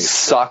 New England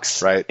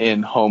sucks, right,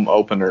 in home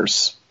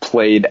openers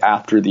played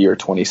after the year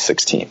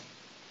 2016.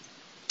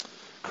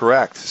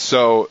 Correct.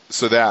 So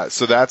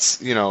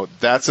that's, you know,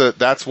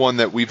 that's one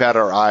that we've had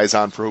our eyes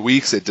on for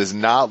weeks. It does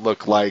not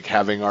look like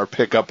having our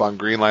pickup on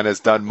Greenline has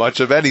done much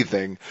of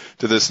anything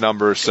to this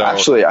number. So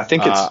actually, I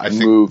think it's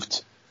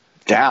moved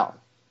down.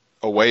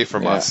 Away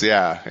from us,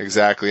 yeah,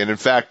 exactly. And in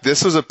fact,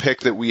 this was a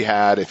pick that we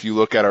had, if you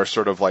look at our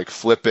sort of like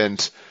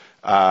flippant,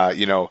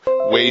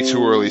 way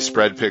too early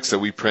spread picks that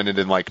we printed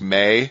in like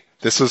May.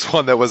 This was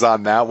one that was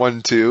on that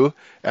one too.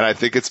 And I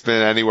think it's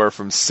been anywhere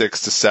from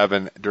 6 to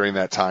 7 during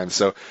that time.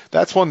 So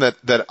that's one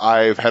that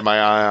I've had my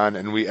eye on.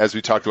 And as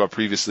we talked about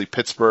previously,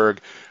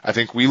 Pittsburgh, I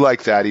think we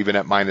like that even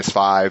at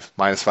 -5,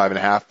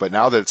 -5.5. But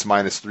now that it's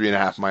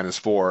 -3.5,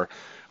 -4,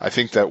 I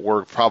think that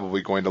we're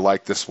probably going to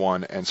like this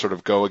one and sort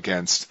of go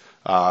against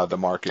the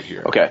market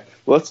here. Okay,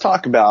 let's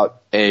talk about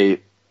a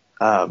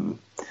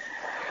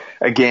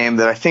game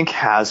that I think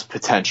has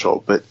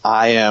potential, but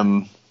I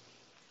am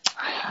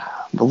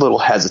a little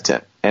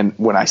hesitant. And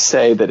when I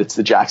say that it's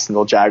the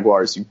Jacksonville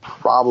Jaguars, you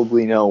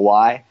probably know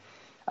why.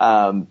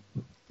 The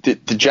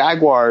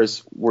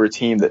Jaguars were a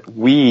team that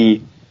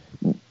we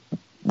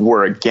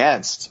were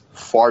against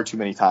far too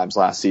many times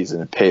last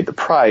season and paid the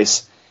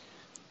price,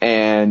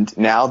 and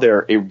now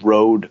they're a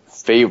road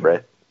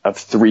favorite of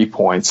 3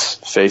 points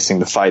facing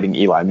the Fighting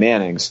Eli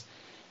Mannings.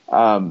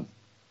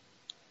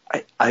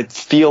 I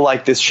feel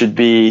like this should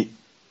be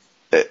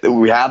 –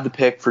 we have the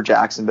pick for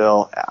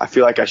Jacksonville. I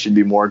feel like I should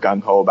be more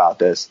gung-ho about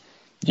this.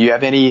 Do you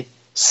have any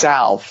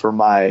salve for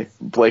my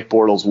Blake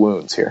Bortles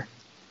wounds here?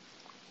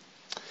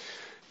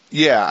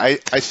 Yeah,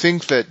 I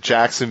think that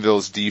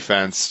Jacksonville's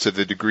defense, to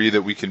the degree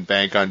that we can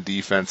bank on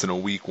defense in a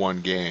Week 1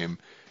 game,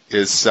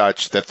 is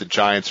such that the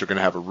Giants are going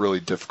to have a really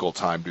difficult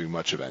time doing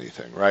much of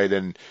anything, right?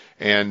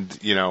 And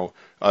you know,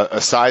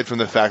 aside from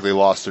the fact they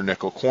lost their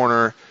nickel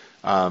corner,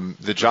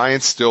 the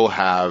Giants still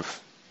have,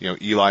 you know,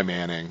 Eli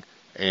Manning,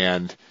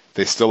 and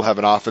they still have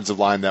an offensive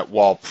line that,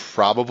 while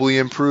probably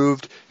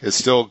improved, is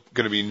still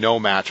going to be no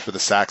match for the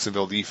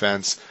Saxonville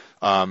defense.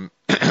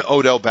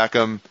 Odell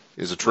Beckham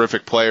is a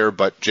terrific player,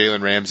 but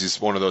Jalen Ramsey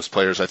is one of those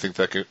players I think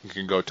that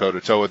can go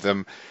toe-to-toe with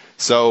him.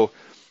 So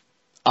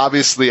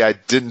obviously I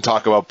didn't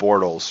talk about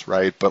Bortles,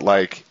 right? But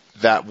like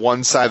that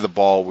one side of the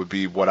ball would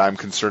be what I'm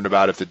concerned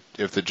about.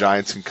 If the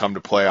Giants can come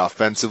to play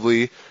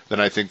offensively, then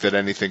I think that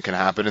anything can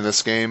happen in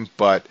this game.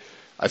 But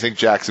I think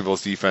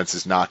Jacksonville's defense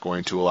is not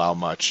going to allow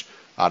much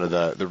out of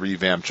the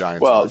revamped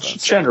Giants. Well,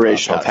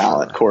 generational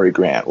talent. Corey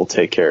Grant will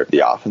take care of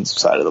the offensive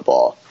side of the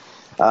ball.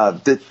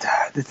 The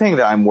thing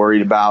that I'm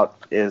worried about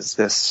is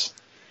this.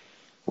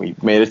 We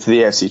made it to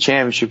the AFC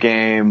Championship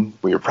game.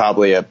 We were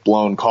probably a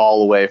blown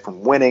call away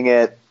from winning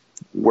it.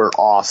 We're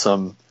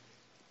awesome.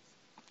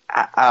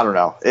 I don't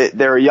know.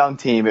 They're a young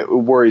team. It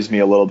worries me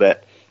a little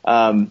bit.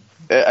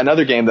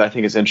 Another game that I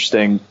think is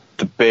interesting,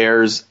 the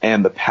Bears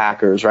and the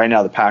Packers. Right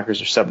now the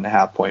Packers are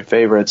 7.5-point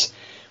favorites.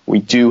 We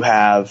do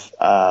have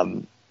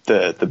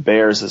the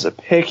Bears as a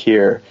pick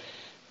here.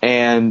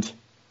 And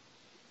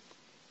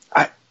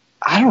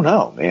I don't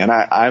know,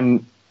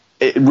 man.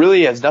 It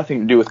really has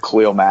nothing to do with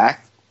Khalil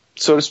Mack,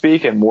 so to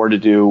speak, and more to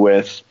do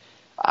with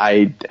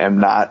I'm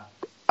not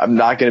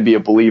going to be a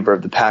believer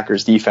of the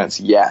Packers defense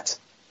yet.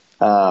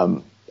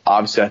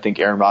 obviously I think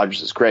Aaron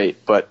Rodgers is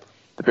great, but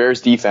the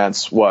Bears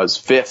defense was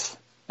 5th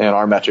in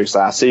our metrics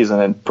last season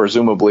and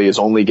presumably is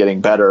only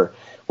getting better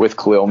with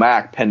Khalil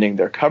Mack, pending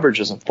their coverage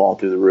doesn't fall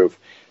through the roof.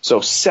 So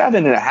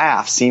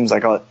 7.5 seems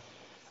like a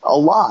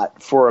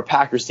lot for a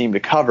Packers team to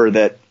cover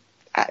that,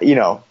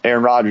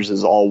 Aaron Rodgers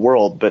is all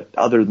world, but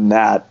other than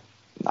that,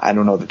 I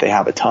don't know that they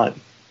have a ton.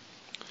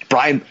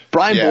 Brian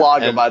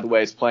Bulaga, by the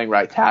way, is playing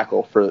right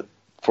tackle for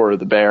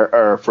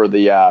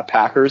the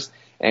Packers,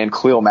 and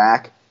Khalil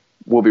Mack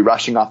will be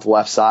rushing off the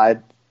left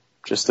side.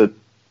 Just a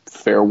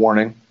fair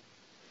warning.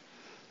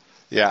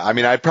 Yeah, I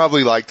mean, I'd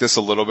probably like this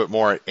a little bit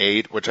more at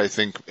 8, which I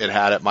think it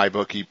had at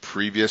MyBookie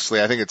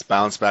previously. I think it's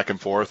bounced back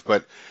and forth,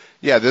 but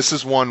yeah, this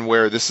is one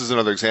where this is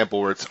another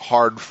example where it's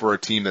hard for a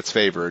team that's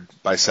favored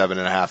by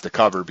 7.5 to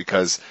cover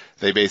because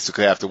they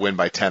basically have to win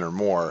by 10 or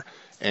more.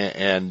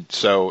 And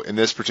so in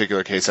this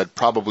particular case, I'd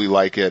probably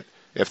like it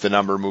if the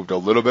number moved a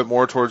little bit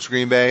more towards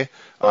Green Bay.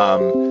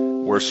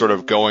 We're sort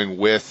of going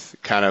with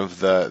kind of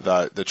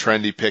the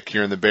trendy pick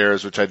here in the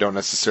Bears, which I don't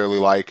necessarily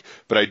like,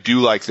 but I do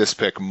like this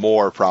pick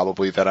more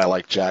probably than I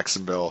like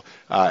Jacksonville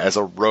as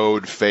a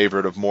road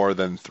favorite of more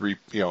than 3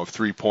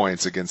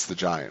 points against the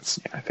Giants.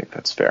 Yeah, I think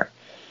that's fair.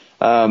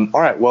 All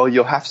right, well,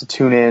 you'll have to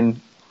tune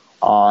in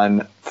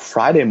on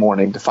Friday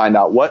morning to find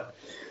out what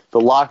the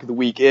lock of the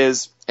week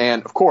is.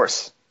 And, of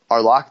course,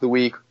 our lock of the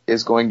week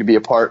is going to be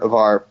a part of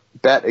our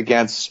bet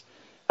against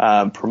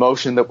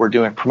promotion that we're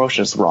doing.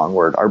 Promotion is the wrong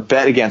word. Our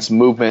bet against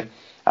movement.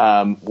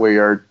 We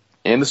are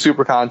in the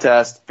Super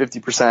Contest.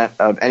 50%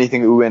 of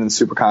anything that we win in the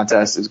Super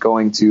Contest is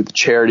going to the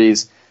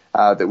charities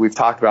that we've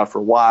talked about for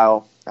a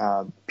while.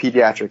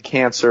 Pediatric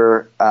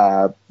Cancer,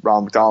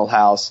 Ronald McDonald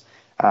House,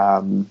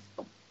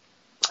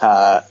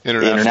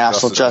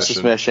 International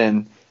Justice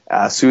Mission,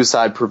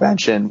 suicide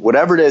prevention,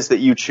 whatever it is that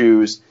you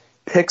choose,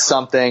 pick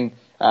something.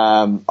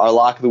 Our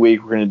lock of the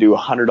week, we're going to do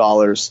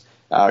 $100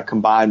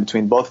 combined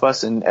between both of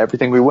us, and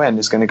everything we win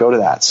is going to go to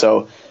that.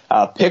 So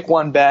pick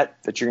one bet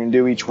that you're going to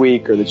do each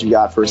week or that you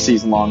got for a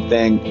season-long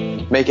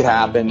thing. Make it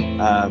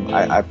happen.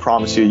 I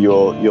promise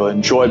you'll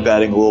enjoy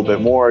betting a little bit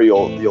more.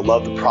 You'll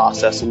love the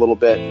process a little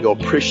bit. You'll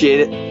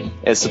appreciate it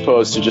as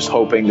opposed to just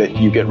hoping that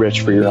you get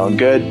rich for your own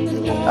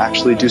good.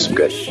 Actually do some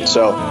good.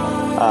 So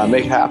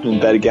make it happen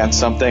and bet against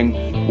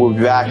something. We'll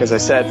be back, as I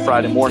said,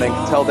 Friday morning.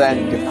 Until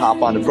then, you can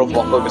hop on to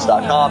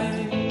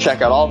ProFootballFocus.com.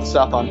 Check out all the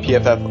stuff on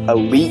PFF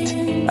Elite,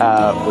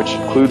 which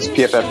includes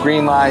PFF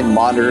Greenline.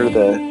 Monitor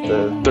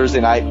the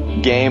Thursday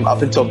night game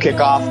up until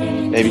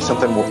kickoff. Maybe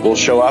something will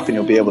show up and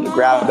you'll be able to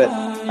grab it.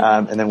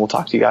 And then we'll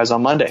talk to you guys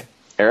on Monday.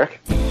 Eric,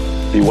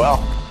 be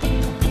well.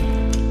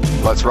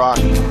 Let's rock.